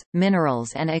vehicles,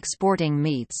 minerals and exporting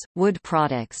meats, wood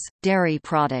products, dairy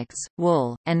products,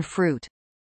 wool, and fruit.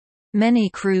 Many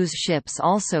cruise ships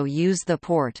also use the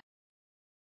port.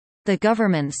 The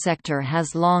government sector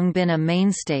has long been a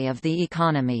mainstay of the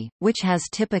economy, which has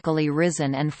typically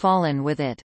risen and fallen with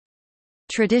it.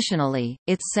 Traditionally,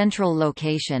 its central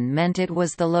location meant it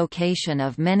was the location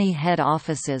of many head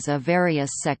offices of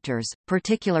various sectors,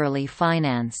 particularly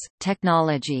finance,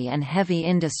 technology and heavy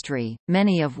industry,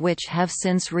 many of which have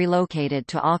since relocated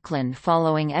to Auckland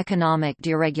following economic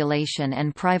deregulation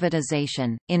and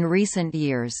privatization. In recent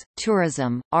years,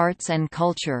 tourism, arts and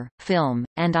culture, film,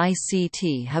 and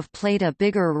ICT have played a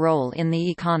bigger role in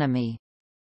the economy.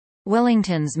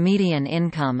 Wellington's median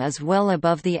income is well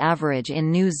above the average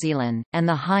in New Zealand, and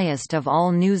the highest of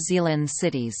all New Zealand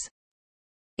cities.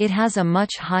 It has a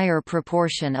much higher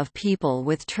proportion of people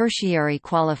with tertiary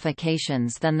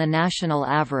qualifications than the national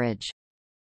average.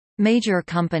 Major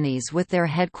companies with their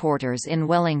headquarters in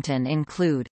Wellington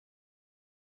include: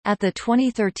 at the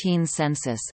 2013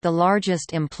 census, the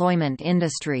largest employment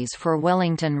industries for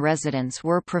Wellington residents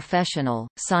were professional,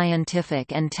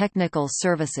 scientific and technical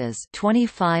services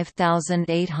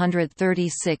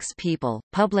 25,836 people,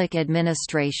 public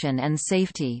administration and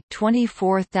safety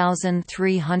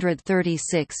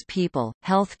 24,336 people,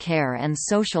 health care and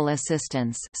social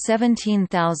assistance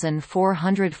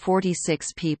 17,446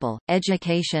 people,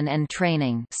 education and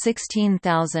training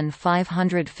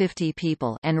 16,550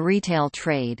 people, and retail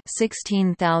trade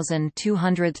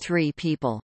 16,203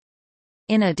 people.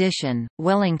 In addition,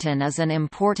 Wellington is an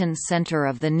important centre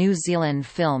of the New Zealand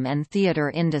film and theatre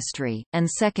industry, and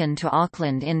second to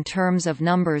Auckland in terms of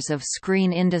numbers of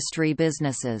screen industry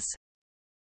businesses.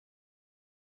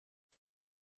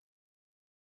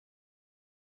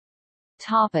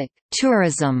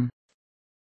 Tourism.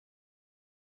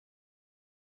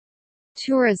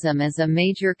 Tourism is a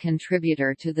major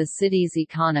contributor to the city's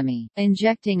economy,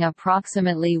 injecting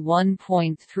approximately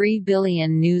 $1.3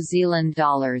 billion New Zealand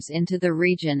dollars into the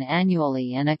region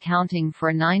annually and accounting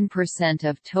for 9%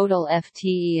 of total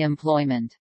FTE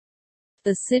employment.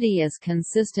 The city is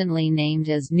consistently named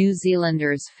as New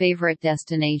Zealanders' favourite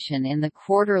destination in the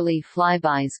quarterly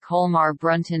Flyby's Colmar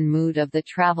Brunton Mood of the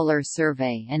Traveller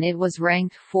survey, and it was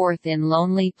ranked 4th in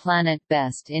Lonely Planet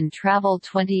Best in Travel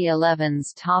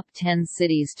 2011's Top 10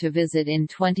 Cities to Visit in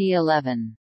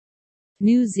 2011.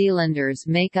 New Zealanders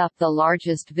make up the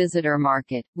largest visitor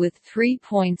market, with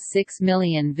 3.6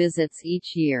 million visits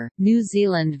each year. New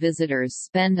Zealand visitors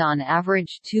spend on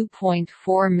average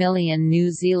 $2.4 million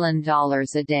New Zealand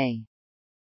dollars a day.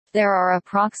 There are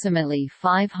approximately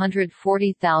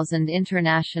 540,000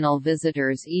 international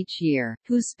visitors each year,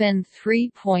 who spend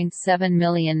 3.7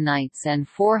 million nights and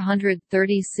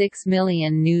 436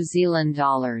 million New Zealand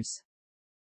dollars.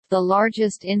 The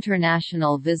largest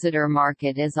international visitor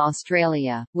market is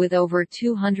Australia, with over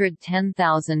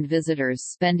 210,000 visitors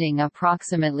spending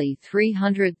approximately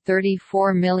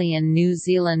 334 million New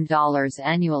Zealand dollars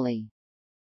annually.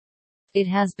 It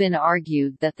has been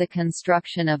argued that the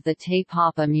construction of the Te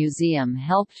Papa Museum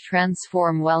helped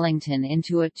transform Wellington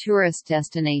into a tourist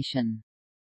destination.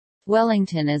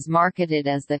 Wellington is marketed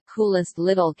as the coolest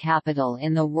little capital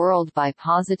in the world by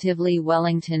Positively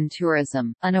Wellington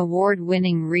Tourism, an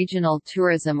award-winning regional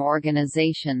tourism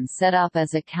organization set up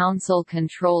as a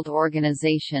council-controlled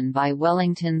organization by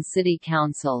Wellington City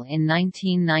Council in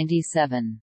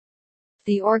 1997.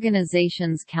 The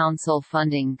organization's council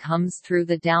funding comes through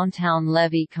the downtown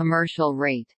levy commercial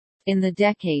rate. In the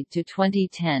decade to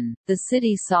 2010, the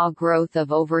city saw growth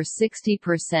of over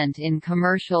 60% in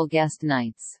commercial guest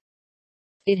nights.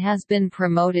 It has been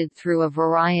promoted through a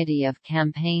variety of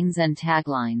campaigns and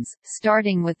taglines,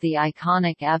 starting with the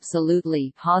iconic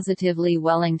Absolutely Positively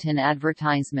Wellington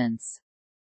advertisements.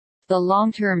 The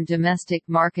long-term domestic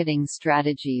marketing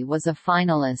strategy was a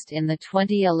finalist in the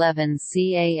 2011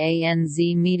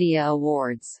 CAANZ Media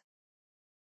Awards.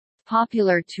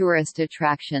 Popular tourist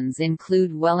attractions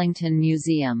include Wellington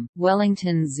Museum,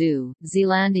 Wellington Zoo,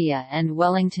 Zealandia and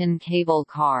Wellington Cable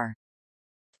Car.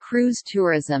 Cruise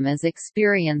tourism is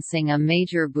experiencing a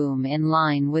major boom in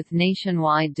line with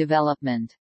nationwide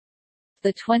development.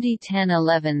 The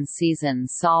 2010-11 season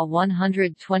saw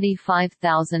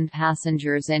 125,000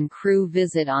 passengers and crew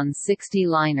visit on 60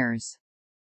 liners.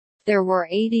 There were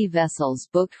 80 vessels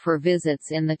booked for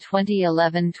visits in the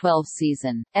 2011-12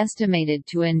 season, estimated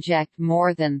to inject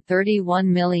more than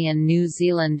 31 million New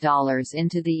Zealand dollars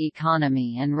into the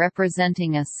economy and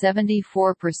representing a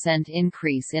 74%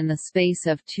 increase in the space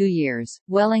of 2 years.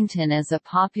 Wellington is a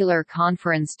popular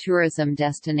conference tourism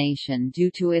destination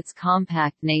due to its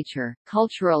compact nature,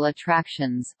 cultural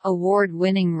attractions,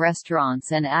 award-winning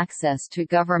restaurants and access to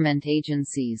government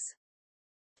agencies.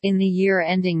 In the year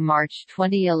ending March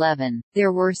 2011,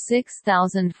 there were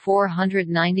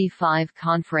 6,495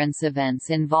 conference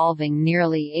events involving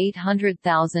nearly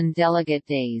 800,000 delegate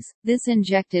days. This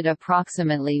injected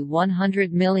approximately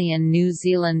 100 million New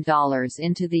Zealand dollars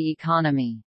into the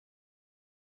economy.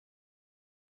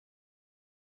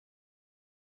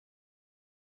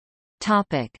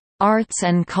 Topic: Arts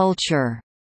and culture.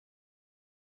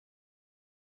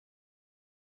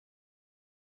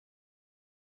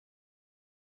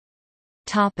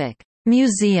 Topic: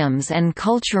 Museums and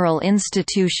cultural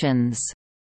institutions.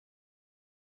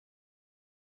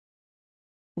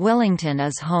 Wellington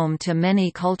is home to many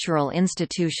cultural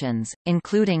institutions,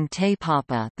 including Te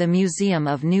Papa, the Museum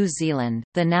of New Zealand,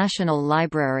 the National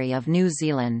Library of New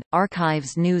Zealand,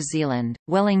 Archives New Zealand,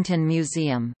 Wellington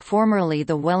Museum, formerly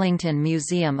the Wellington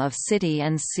Museum of City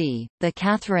and Sea, the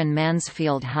Catherine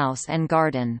Mansfield House and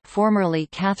Garden, formerly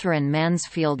Catherine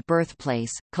Mansfield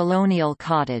Birthplace, Colonial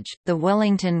Cottage, the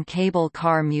Wellington Cable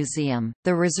Car Museum,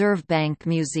 the Reserve Bank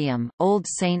Museum, Old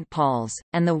St Paul's,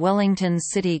 and the Wellington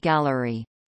City Gallery.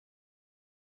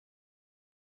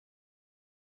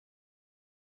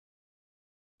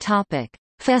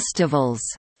 Festivals.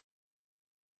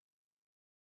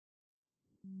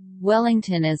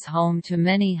 Wellington is home to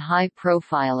many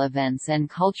high-profile events and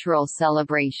cultural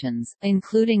celebrations,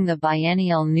 including the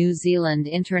biennial New Zealand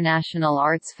International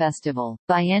Arts Festival,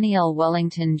 biennial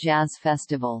Wellington Jazz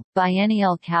Festival,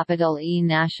 biennial Capital E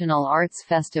National Arts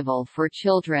Festival for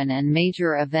Children and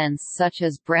major events such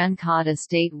as Brancard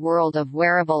Estate World of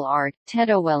Wearable Art,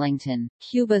 Teta Wellington,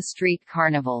 Cuba Street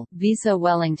Carnival, Visa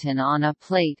Wellington on a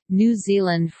Plate, New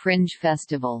Zealand Fringe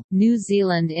Festival, New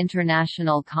Zealand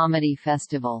International Comedy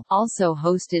Festival, also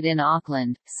hosted in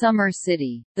Auckland, Summer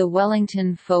City, the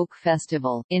Wellington Folk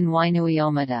Festival in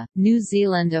Wainuiomata, New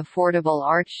Zealand Affordable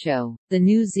Art Show, the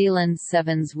New Zealand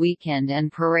Sevens Weekend and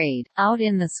Parade, Out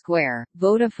in the Square,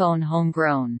 Vodafone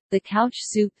Homegrown, the Couch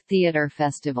Soup Theatre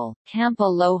Festival, Camp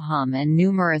Aloham and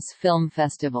numerous film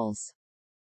festivals.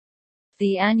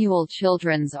 The annual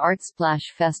Children's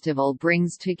Artsplash Festival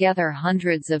brings together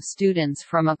hundreds of students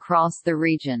from across the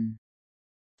region.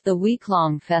 The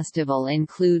week-long festival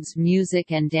includes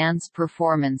music and dance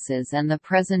performances and the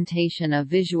presentation of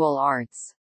visual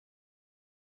arts.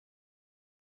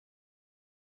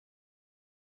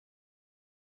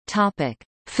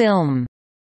 Film.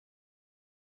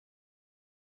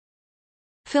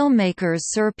 Filmmakers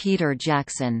Sir Peter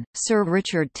Jackson, Sir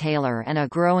Richard Taylor and a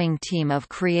growing team of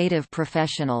creative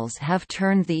professionals have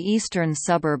turned the eastern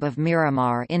suburb of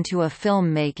Miramar into a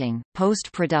film-making,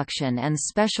 post-production and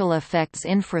special effects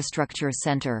infrastructure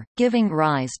centre, giving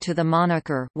rise to the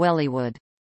moniker Wellywood.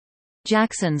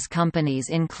 Jackson's companies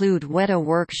include Weta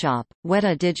Workshop,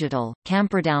 Weta Digital,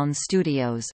 Camperdown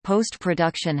Studios,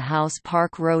 post-production house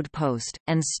Park Road Post,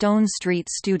 and Stone Street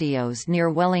Studios near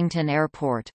Wellington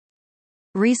Airport.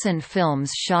 Recent films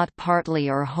shot partly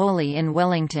or wholly in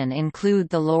Wellington include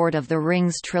The Lord of the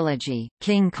Rings trilogy,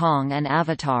 King Kong and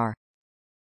Avatar.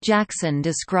 Jackson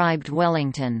described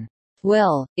Wellington,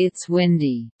 "Well, it's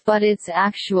windy, but it's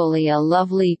actually a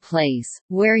lovely place,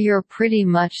 where you're pretty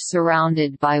much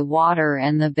surrounded by water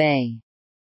and the bay.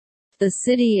 The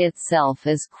city itself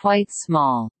is quite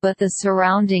small, but the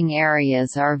surrounding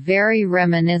areas are very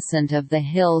reminiscent of the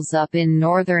hills up in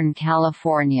Northern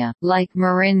California, like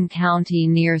Marin County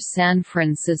near San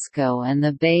Francisco, and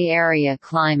the Bay Area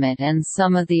climate and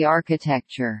some of the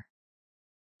architecture.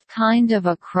 Kind of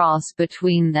a cross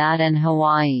between that and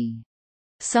Hawaii."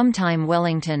 Sometime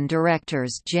Wellington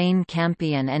directors Jane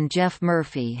Campion and Jeff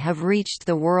Murphy have reached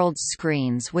the world's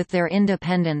screens with their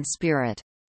independent spirit.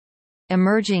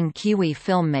 Emerging Kiwi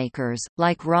filmmakers,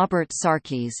 like Robert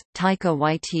Sarkis, Taika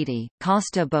Waititi,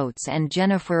 Costa Botes and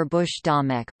Jennifer Bush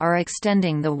Domek, are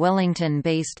extending the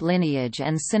Wellington-based lineage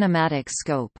and cinematic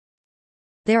scope.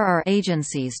 There are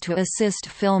agencies to assist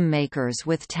filmmakers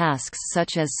with tasks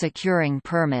such as securing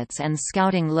permits and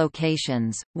scouting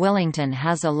locations. Wellington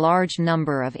has a large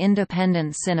number of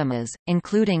independent cinemas,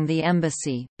 including the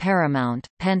Embassy, Paramount,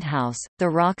 Penthouse, the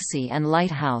Roxy and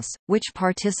Lighthouse, which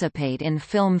participate in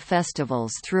film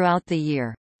festivals throughout the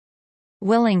year.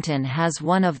 Wellington has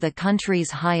one of the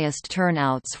country's highest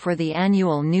turnouts for the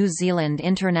annual New Zealand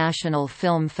International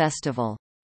Film Festival.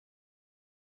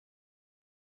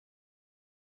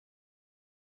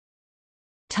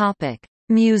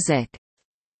 Music.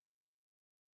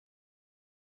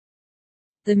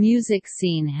 The music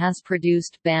scene has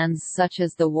produced bands such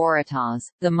as the Waratahs,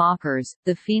 the Mockers,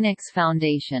 the Phoenix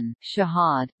Foundation,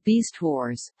 Shahad, Beast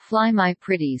Wars, Fly My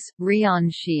Pretties,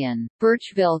 Rion Sheehan,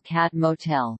 Birchville Cat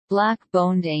Motel, Black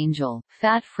Boned Angel,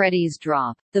 Fat Freddy's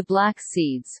Drop, The Black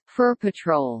Seeds, Fur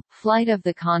Patrol, Flight of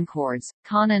the Conchords,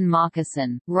 Conan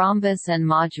Moccasin, Rhombus and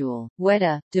Module,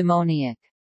 Weta, Demoniac.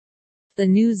 The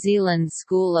New Zealand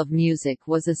School of Music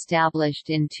was established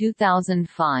in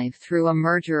 2005 through a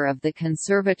merger of the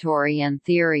Conservatory and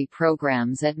Theory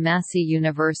programs at Massey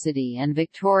University and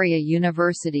Victoria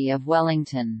University of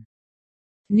Wellington.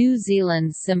 New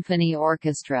Zealand Symphony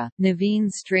Orchestra, Naveen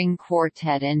String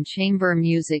Quartet and Chamber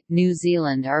Music New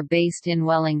Zealand are based in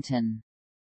Wellington.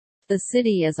 The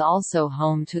city is also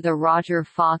home to the Roger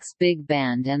Fox Big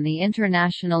Band and the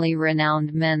internationally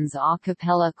renowned men's a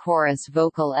cappella chorus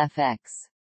Vocal FX.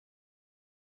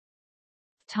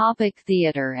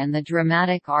 Theatre and the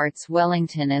Dramatic Arts.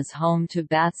 Wellington is home to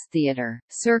Bats Theatre,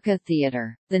 Circa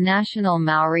Theatre, the National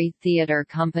Maori Theatre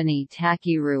Company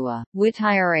Takirua,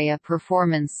 Witaiarea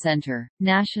Performance Centre,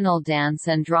 National Dance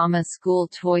and Drama School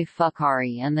Toi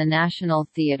Whakaari and the National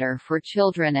Theatre for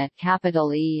Children at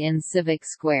Capital E in Civic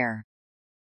Square.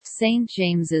 St.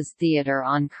 James's Theatre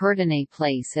on Courtenay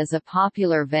Place is a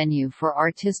popular venue for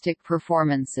artistic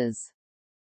performances.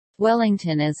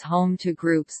 Wellington is home to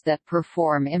groups that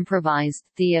perform improvised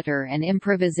theatre and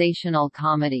improvisational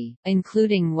comedy,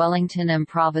 including Wellington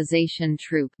Improvisation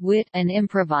Troupe (WIT) and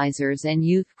improvisers and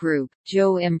youth group,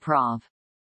 Joe Improv.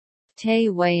 Te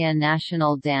Wea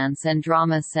National Dance and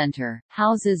Drama Centre,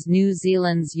 houses New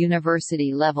Zealand's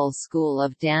university-level School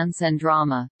of Dance and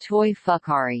Drama, Toi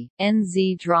Whakaari,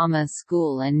 NZ Drama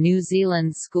School and New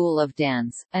Zealand School of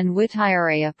Dance, and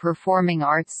Witaiarea Performing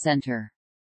Arts Centre.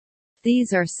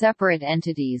 These are separate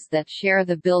entities that share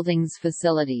the building's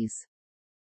facilities.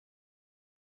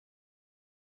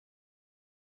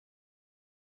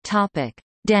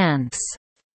 Dance.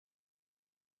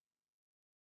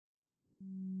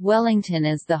 Wellington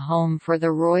is the home for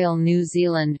the Royal New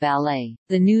Zealand Ballet,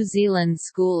 the New Zealand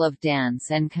School of Dance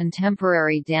and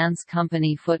Contemporary Dance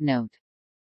Company. Footnote.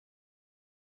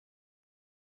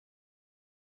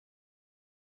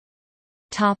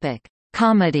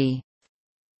 Comedy.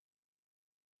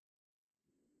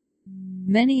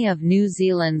 Many of New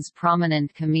Zealand's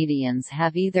prominent comedians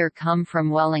have either come from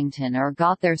Wellington or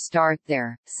got their start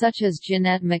there, such as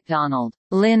Jeanette MacDonald,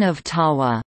 Lynn of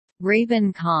Tawa,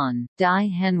 Rabin Khan, Di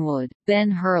Henwood,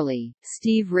 Ben Hurley,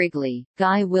 Steve Wrigley,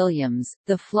 Guy Williams,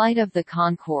 The Flight of the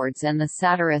Conchords and the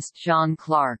satirist John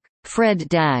Clark. Fred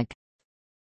Dagg.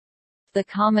 The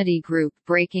comedy group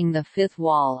Breaking the Fifth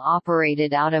Wall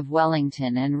operated out of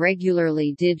Wellington and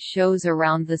regularly did shows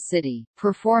around the city,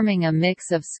 performing a mix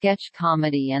of sketch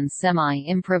comedy and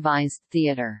semi-improvised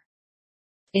theatre.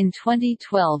 In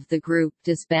 2012 the group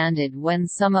disbanded when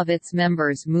some of its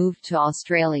members moved to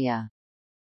Australia.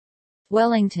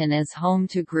 Wellington is home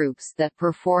to groups that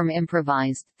perform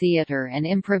improvised theatre and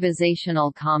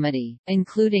improvisational comedy,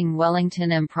 including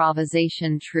Wellington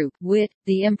Improvisation Troupe (WIT),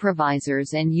 the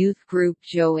Improvisers and youth group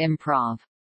Joe Improv.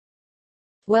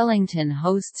 Wellington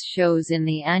hosts shows in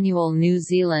the annual New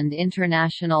Zealand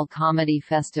International Comedy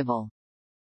Festival.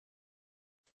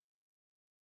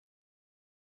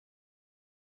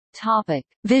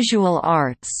 Visual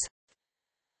arts.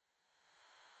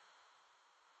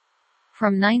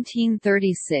 From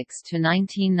 1936 to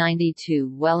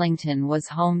 1992 Wellington was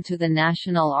home to the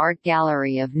National Art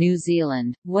Gallery of New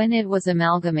Zealand, when it was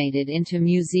amalgamated into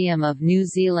Museum of New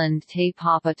Zealand Te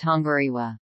Papa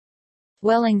Tongarewa.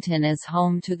 Wellington is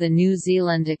home to the New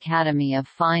Zealand Academy of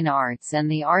Fine Arts and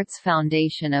the Arts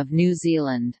Foundation of New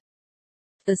Zealand.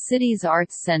 The city's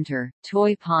arts centre,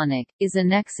 Toponymy, is a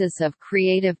nexus of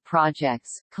creative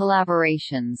projects,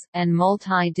 collaborations, and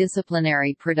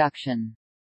multidisciplinary production.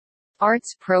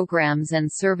 Arts Programs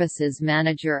and Services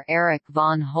Manager Eric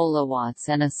von Holowatz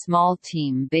and a small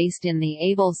team based in the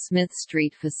Abel Smith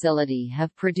Street facility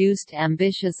have produced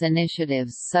ambitious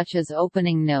initiatives such as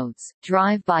Opening Notes,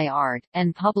 Drive by Art,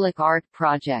 and public art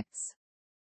projects.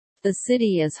 The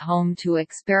city is home to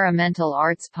experimental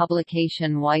arts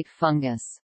publication White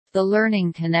Fungus. The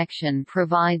Learning Connection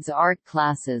provides art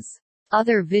classes.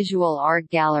 Other visual art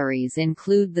galleries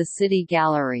include the City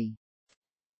Gallery,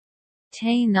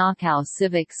 Te Nakau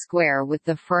Civic Square with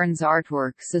the Ferns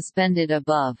artwork suspended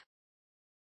above.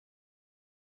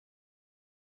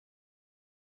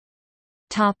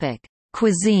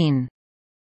 Cuisine.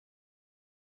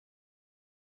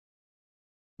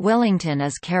 Wellington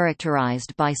is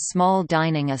characterized by small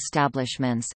dining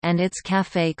establishments, and its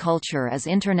café culture is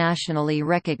internationally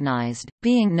recognized,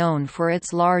 being known for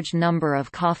its large number of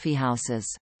coffeehouses.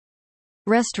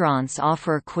 Restaurants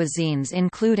offer cuisines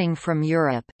including from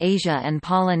Europe, Asia and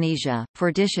Polynesia.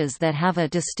 For dishes that have a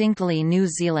distinctly New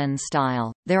Zealand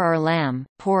style, there are lamb,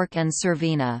 pork and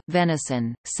cervena,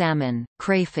 venison, salmon,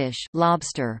 crayfish,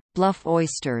 lobster, bluff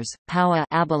oysters, paua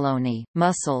abalone,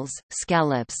 mussels,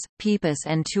 scallops, peepus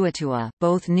and tuatua,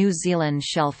 both New Zealand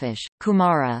shellfish,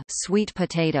 kumara, sweet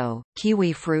potato,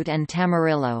 kiwi fruit and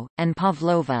tamarillo, and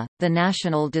pavlova, the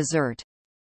national dessert.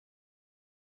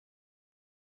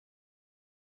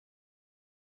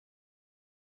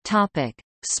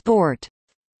 Sport.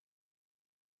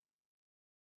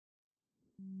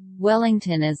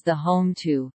 Wellington is the home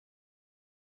to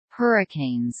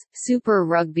Hurricanes, Super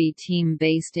Rugby team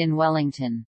based in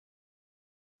Wellington.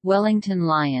 Wellington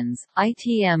Lions,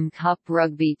 ITM Cup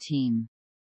rugby team.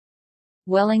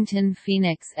 Wellington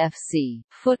Phoenix FC,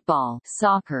 football,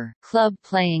 soccer, club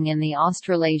playing in the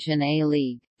Australasian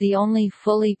A-League, the only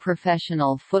fully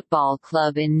professional football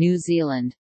club in New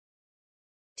Zealand.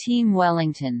 Team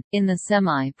Wellington, in the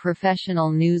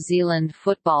semi-professional New Zealand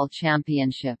Football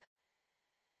Championship.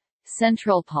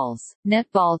 Central Pulse,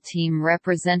 netball team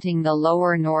representing the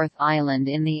Lower North Island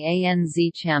in the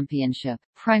ANZ Championship,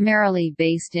 primarily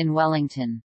based in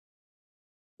Wellington.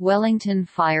 Wellington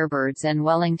Firebirds and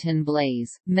Wellington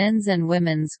Blaze, men's and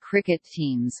women's cricket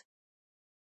teams.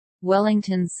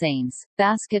 Wellington Saints,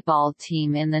 basketball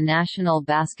team in the National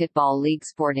Basketball League.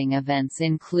 Sporting events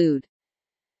include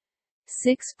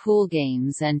 6 pool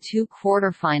games and 2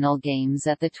 quarterfinal games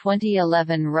at the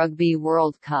 2011 Rugby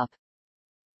World Cup.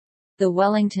 The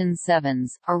Wellington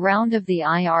Sevens, a round of the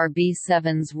IRB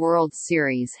Sevens World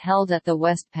Series held at the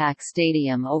Westpac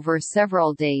Stadium over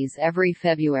several days every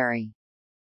February.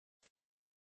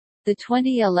 The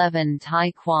 2011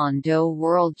 Taekwondo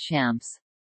World Champs.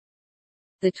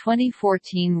 The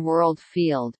 2014 World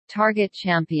Field Target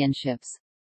Championships.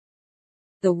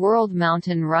 The World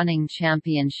Mountain Running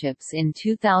Championships in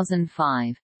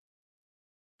 2005.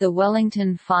 The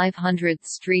Wellington 500th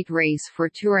Street Race for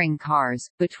touring cars,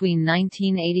 between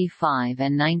 1985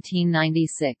 and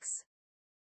 1996.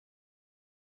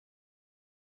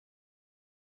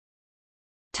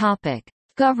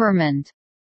 Government.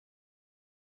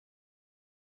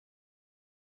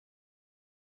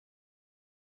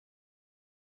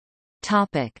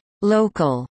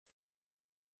 Local.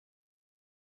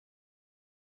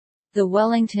 The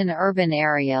Wellington urban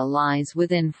area lies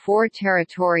within 4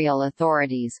 territorial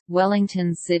authorities: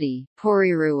 Wellington City,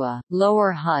 Porirua,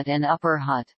 Lower Hutt and Upper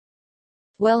Hutt.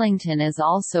 Wellington is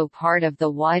also part of the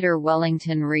wider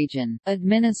Wellington region,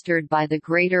 administered by the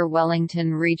Greater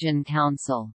Wellington Region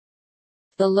Council.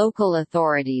 The local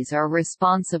authorities are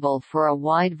responsible for a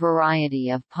wide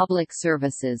variety of public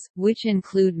services, which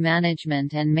include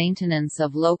management and maintenance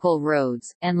of local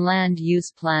roads, and land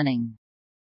use planning.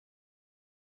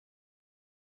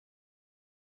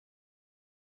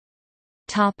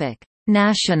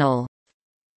 National.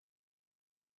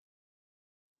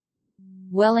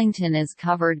 Wellington is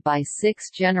covered by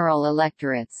 6 general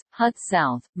electorates: Hutt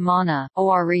South, Mana,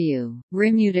 Oariu,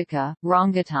 Rimutica,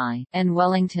 Rongotai, and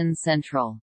Wellington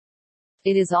Central.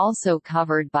 It is also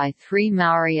covered by 3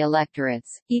 Maori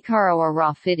electorates: Ikaroa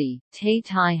Rafiti, Te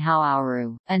Tai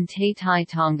Hauauru, and Te Tai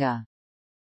Tonga.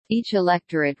 Each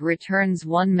electorate returns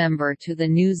 1 member to the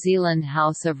New Zealand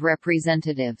House of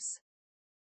Representatives.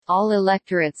 All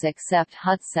electorates except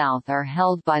Hutt South are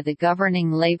held by the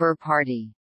governing Labour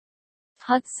Party.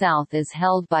 Hutt South is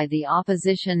held by the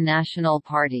opposition National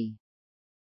Party.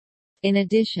 In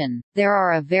addition, there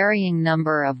are a varying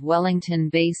number of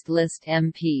Wellington-based list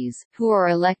MPs, who are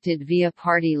elected via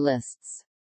party lists.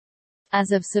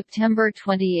 As of September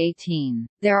 2018,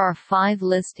 there are 5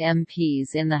 list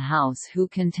MPs in the House who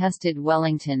contested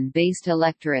Wellington-based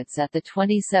electorates at the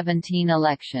 2017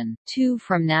 election, 2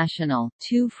 from National,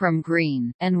 2 from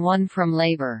Green, and 1 from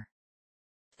Labour.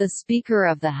 The Speaker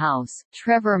of the House,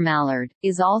 Trevor Mallard,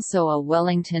 is also a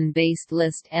Wellington-based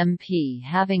list MP,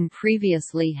 having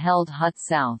previously held Hutt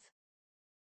South.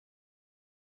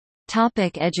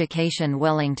 Education.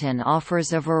 Wellington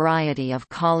offers a variety of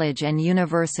college and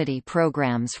university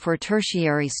programs for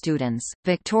tertiary students.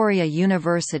 Victoria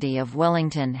University of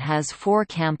Wellington has 4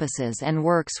 campuses and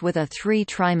works with a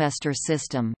 3-trimester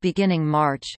system beginning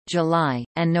March, July,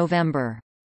 and November.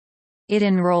 It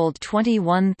enrolled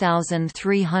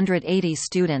 21,380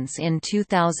 students in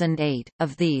 2008,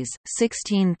 of these,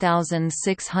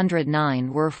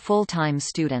 16,609 were full-time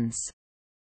students.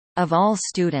 Of all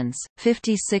students,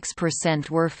 56%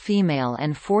 were female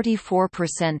and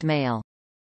 44% male.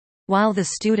 While the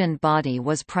student body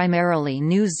was primarily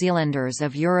New Zealanders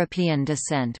of European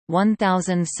descent,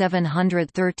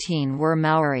 1,713 were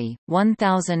Māori,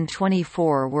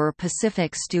 1,024 were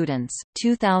Pacific students,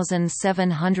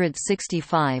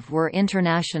 2,765 were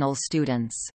international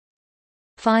students.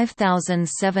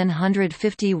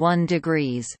 5,751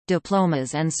 degrees,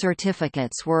 diplomas and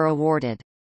certificates were awarded.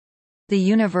 The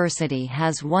university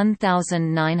has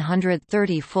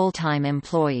 1,930 full-time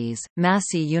employees.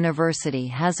 Massey University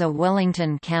has a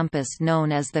Wellington campus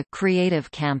known as the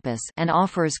Creative Campus and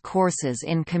offers courses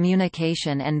in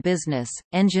communication and business,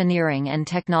 engineering and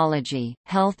technology,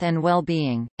 health and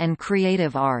well-being, and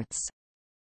creative arts.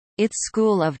 Its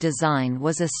School of Design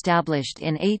was established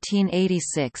in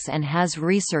 1886 and has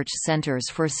research centers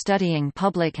for studying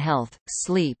public health,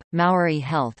 sleep, Maori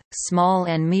health, small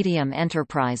and medium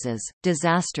enterprises,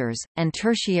 disasters, and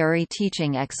tertiary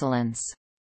teaching excellence.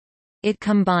 It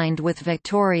combined with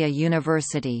Victoria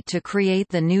University to create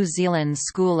the New Zealand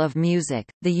School of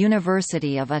Music. The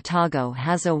University of Otago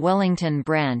has a Wellington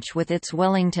branch with its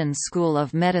Wellington School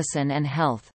of Medicine and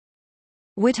Health.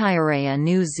 Witiarea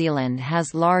New Zealand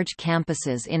has large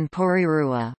campuses in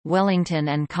Porirua, Wellington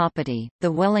and Kapiti,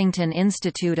 the Wellington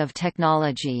Institute of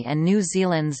Technology and New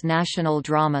Zealand's National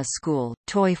Drama School,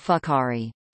 Toi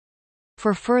Whakaari.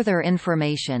 For further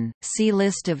information, see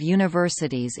List of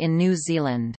universities in New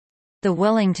Zealand. The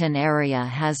Wellington area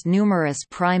has numerous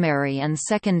primary and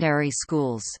secondary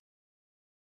schools.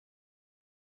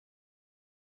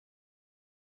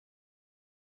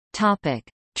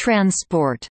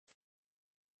 Transport.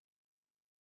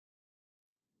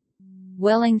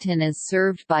 Wellington is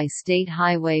served by State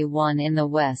Highway 1 in the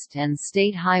west and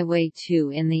State Highway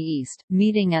 2 in the east,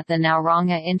 meeting at the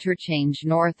Nauranga interchange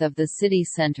north of the city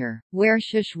centre, where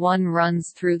Shush 1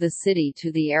 runs through the city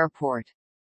to the airport.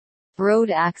 Road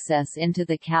access into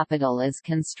the capital is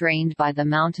constrained by the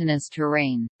mountainous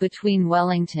terrain. Between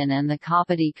Wellington and the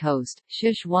Kapiti coast,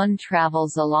 Shush 1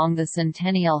 travels along the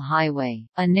Centennial Highway,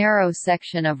 a narrow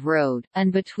section of road,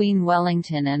 and between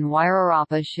Wellington and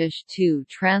Wairarapa Shush 2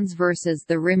 transverses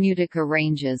the Rimutica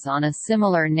Ranges on a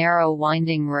similar narrow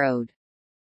winding road.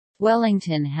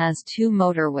 Wellington has 2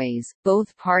 motorways,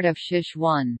 both part of Shush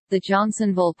 1, the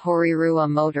Johnsonville-Porirua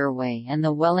Motorway and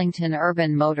the Wellington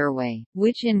Urban Motorway,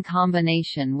 which in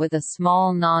combination with a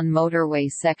small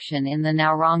non-motorway section in the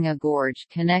Nauranga Gorge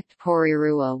connect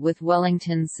Porirua with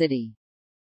Wellington City.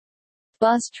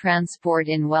 Bus transport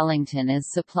in Wellington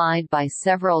is supplied by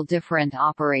several different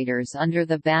operators under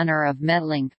the banner of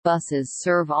Metlink. Buses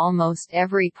serve almost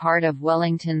every part of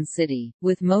Wellington City,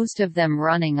 with most of them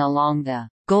running along the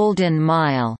Golden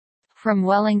Mile from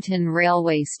Wellington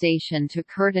Railway Station to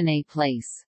Courtenay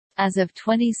Place. As of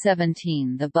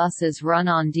 2017, the buses run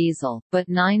on diesel, but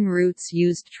 9 routes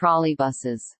used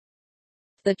trolleybuses.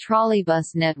 The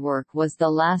trolleybus network was the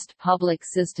last public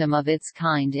system of its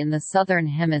kind in the Southern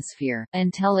Hemisphere,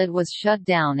 until it was shut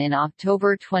down in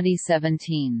October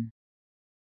 2017.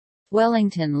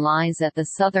 Wellington lies at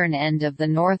the southern end of the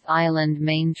North Island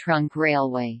Main Trunk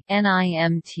Railway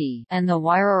 (NIMT) and the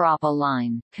Wairarapa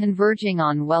Line, converging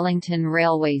on Wellington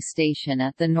Railway Station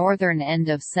at the northern end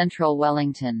of central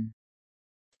Wellington.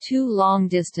 2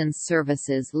 long-distance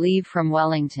services leave from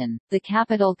Wellington, the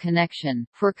Capital Connection,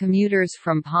 for commuters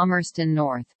from Palmerston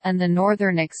North, and the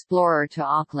Northern Explorer to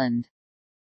Auckland.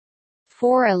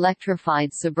 4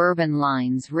 electrified suburban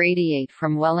lines radiate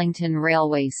from Wellington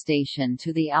Railway Station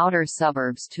to the outer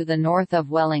suburbs to the north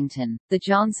of Wellington, the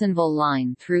Johnsonville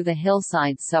Line through the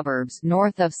hillside suburbs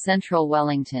north of central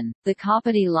Wellington, the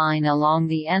Kapiti Line along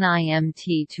the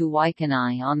NIMT to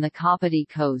Waikanae on the Kapiti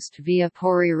coast via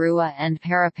Porirua and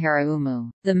Paraparaumu,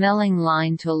 the Melling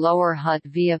Line to Lower Hutt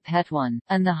via Petwan,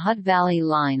 and the Hutt Valley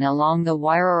Line along the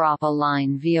Wairarapa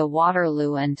Line via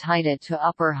Waterloo and Taita to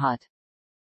Upper Hutt.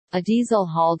 A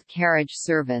diesel-hauled carriage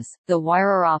service, the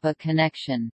Wairarapa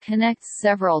Connection, connects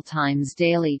several times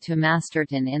daily to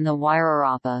Masterton in the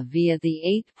Wairarapa via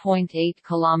the 8.8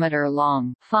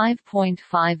 km-long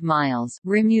 (5.5 miles)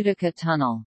 Rimutica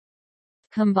Tunnel.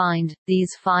 Combined,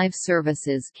 these 5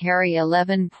 services carry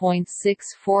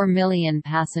 11.64 million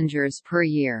passengers per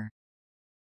year.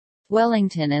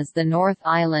 Wellington is the North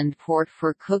Island port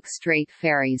for Cook Strait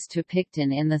ferries to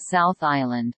Picton in the South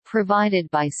Island,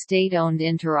 provided by state-owned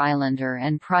Interislander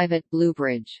and private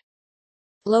Bluebridge.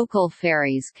 Local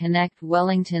ferries connect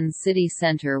Wellington city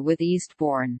centre with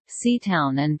Eastbourne,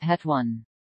 Seatown and Petwan.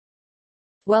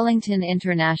 Wellington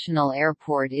International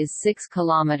Airport is 6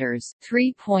 kilometres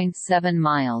 (3.7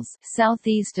 miles)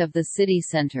 southeast of the city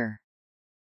centre.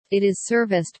 It is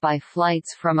serviced by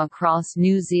flights from across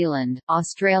New Zealand,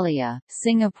 Australia,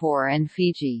 Singapore and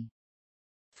Fiji.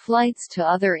 Flights to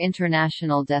other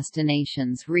international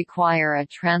destinations require a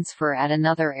transfer at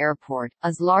another airport,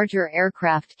 as larger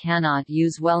aircraft cannot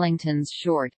use Wellington's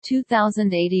short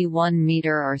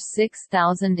 2,081-metre or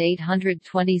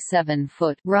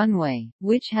 6,827-foot runway,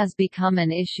 which has become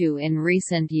an issue in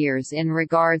recent years in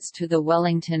regards to the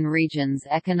Wellington region's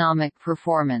economic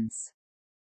performance.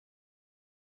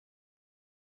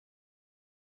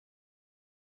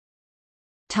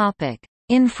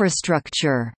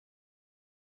 Infrastructure.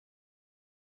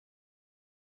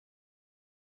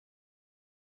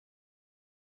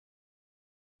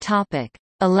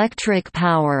 Electric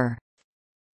power.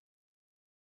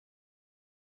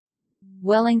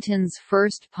 Wellington's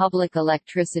first public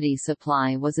electricity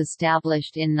supply was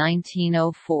established in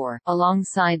 1904,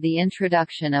 alongside the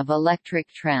introduction of electric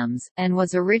trams, and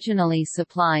was originally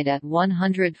supplied at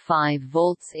 105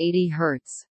 volts 80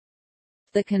 Hz.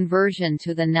 The conversion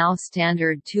to the now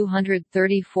standard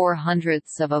 234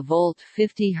 hundredths of a volt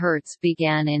 50 Hz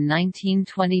began in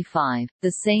 1925,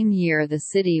 the same year the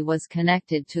city was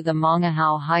connected to the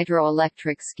Mangahao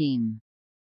hydroelectric scheme.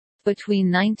 Between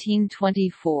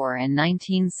 1924 and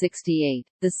 1968,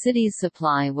 the city's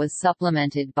supply was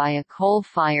supplemented by a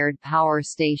coal-fired power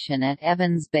station at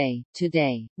Evans Bay.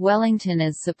 Today, Wellington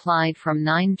is supplied from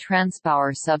 9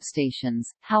 Transpower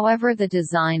substations, however the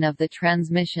design of the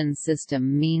transmission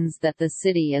system means that the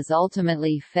city is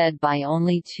ultimately fed by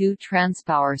only 2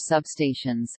 Transpower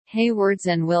substations, Haywards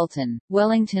and Wilton.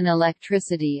 Wellington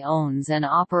Electricity owns and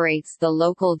operates the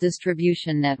local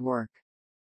distribution network.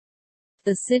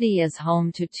 The city is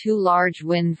home to 2 large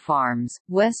wind farms,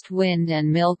 West Wind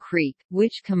and Mill Creek,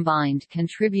 which combined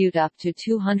contribute up to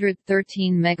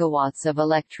 213 megawatts of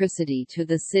electricity to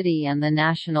the city and the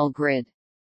national grid.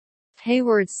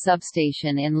 Haywards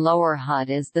Substation in Lower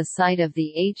Hutt is the site of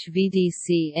the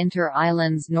HVDC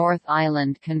Inter-Islands North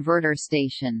Island Converter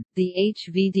Station. The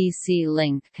HVDC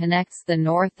link connects the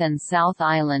North and South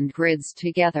Island grids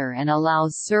together and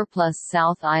allows surplus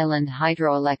South Island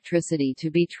hydroelectricity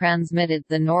to be transmitted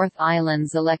the North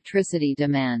Island's electricity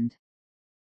demand.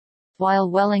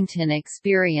 While Wellington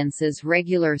experiences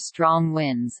regular strong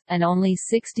winds, and only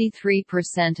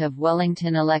 63% of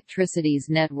Wellington Electricity's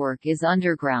network is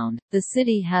underground, the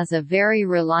city has a very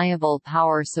reliable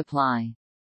power supply.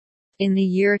 In the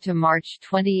year to March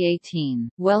 2018,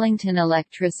 Wellington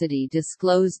Electricity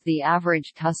disclosed the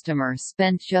average customer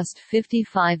spent just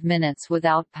 55 minutes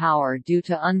without power due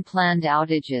to unplanned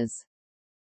outages.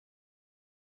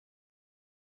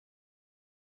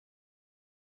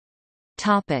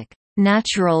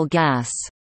 Natural gas.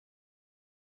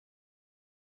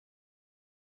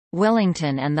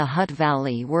 Wellington and the Hutt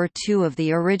Valley were two of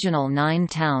the original 9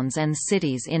 towns and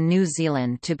cities in New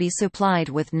Zealand to be supplied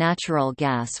with natural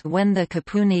gas when the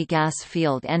Kapuni gas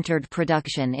field entered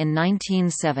production in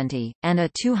 1970, and a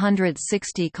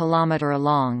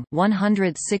 260-kilometre-long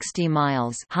 (160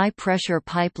 miles) high-pressure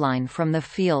pipeline from the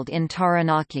field in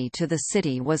Taranaki to the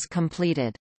city was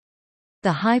completed.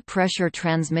 The high-pressure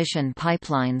transmission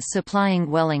pipelines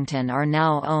supplying Wellington are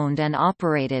now owned and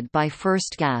operated by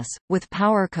First Gas, with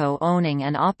Powerco owning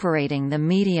and operating the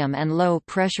medium and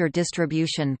low-pressure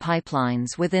distribution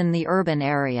pipelines within the urban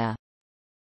area.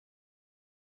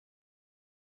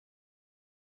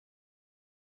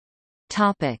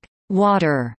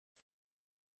 Water.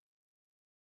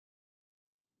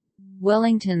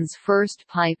 Wellington's first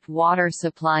piped water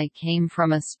supply came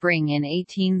from a spring in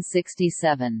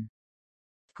 1867.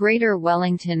 Greater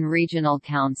Wellington Regional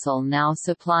Council now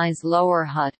supplies Lower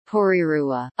Hutt,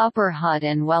 Porirua, Upper Hutt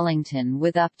and Wellington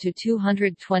with up to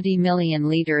 220 million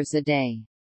litres a day.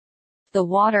 The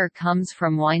water comes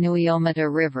from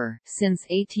Wainuiomata River since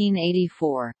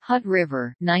 1884, Hutt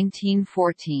River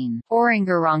 1914,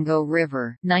 Orangarongo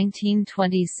River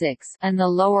 1926, and the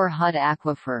Lower Hutt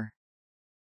Aquifer.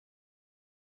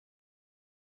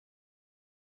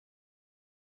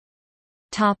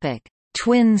 Topic: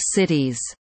 Twin cities.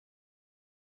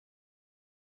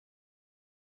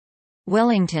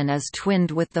 Wellington is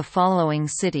twinned with the following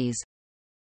cities: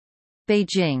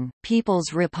 Beijing,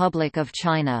 People's Republic of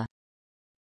China;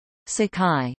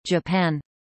 Sakai, Japan;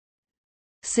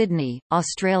 Sydney,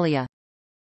 Australia;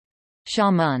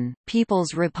 Xiamen,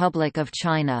 People's Republic of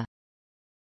China;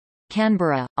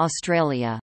 Canberra,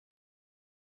 Australia.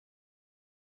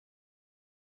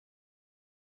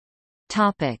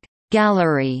 Topic: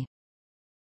 Gallery.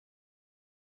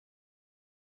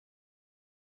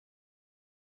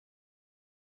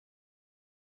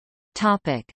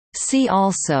 See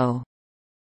also: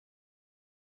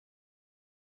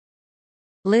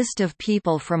 List of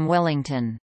people from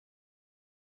Wellington.